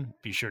on.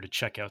 Be sure to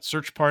check out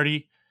Search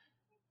Party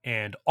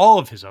and all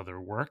of his other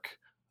work.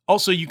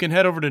 Also, you can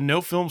head over to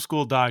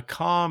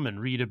nofilmschool.com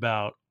and read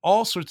about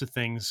all sorts of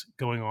things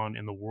going on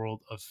in the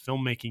world of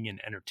filmmaking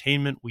and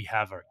entertainment. We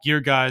have our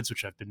gear guides,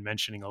 which I've been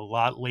mentioning a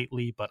lot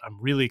lately, but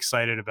I'm really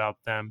excited about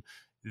them.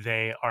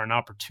 They are an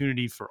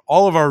opportunity for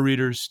all of our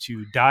readers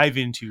to dive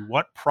into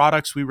what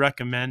products we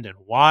recommend and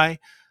why,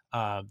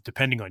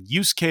 depending on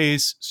use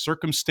case,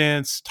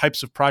 circumstance,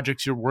 types of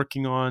projects you're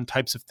working on,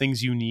 types of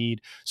things you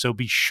need. So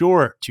be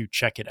sure to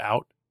check it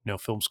out,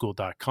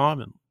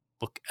 nofilmschool.com, and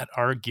look at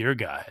our gear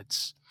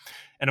guides.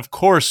 And of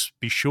course,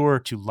 be sure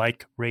to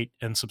like, rate,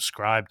 and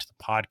subscribe to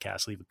the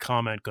podcast. Leave a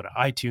comment, go to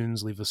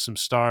iTunes, leave us some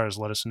stars,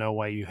 let us know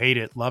why you hate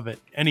it, love it,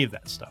 any of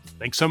that stuff.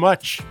 Thanks so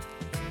much.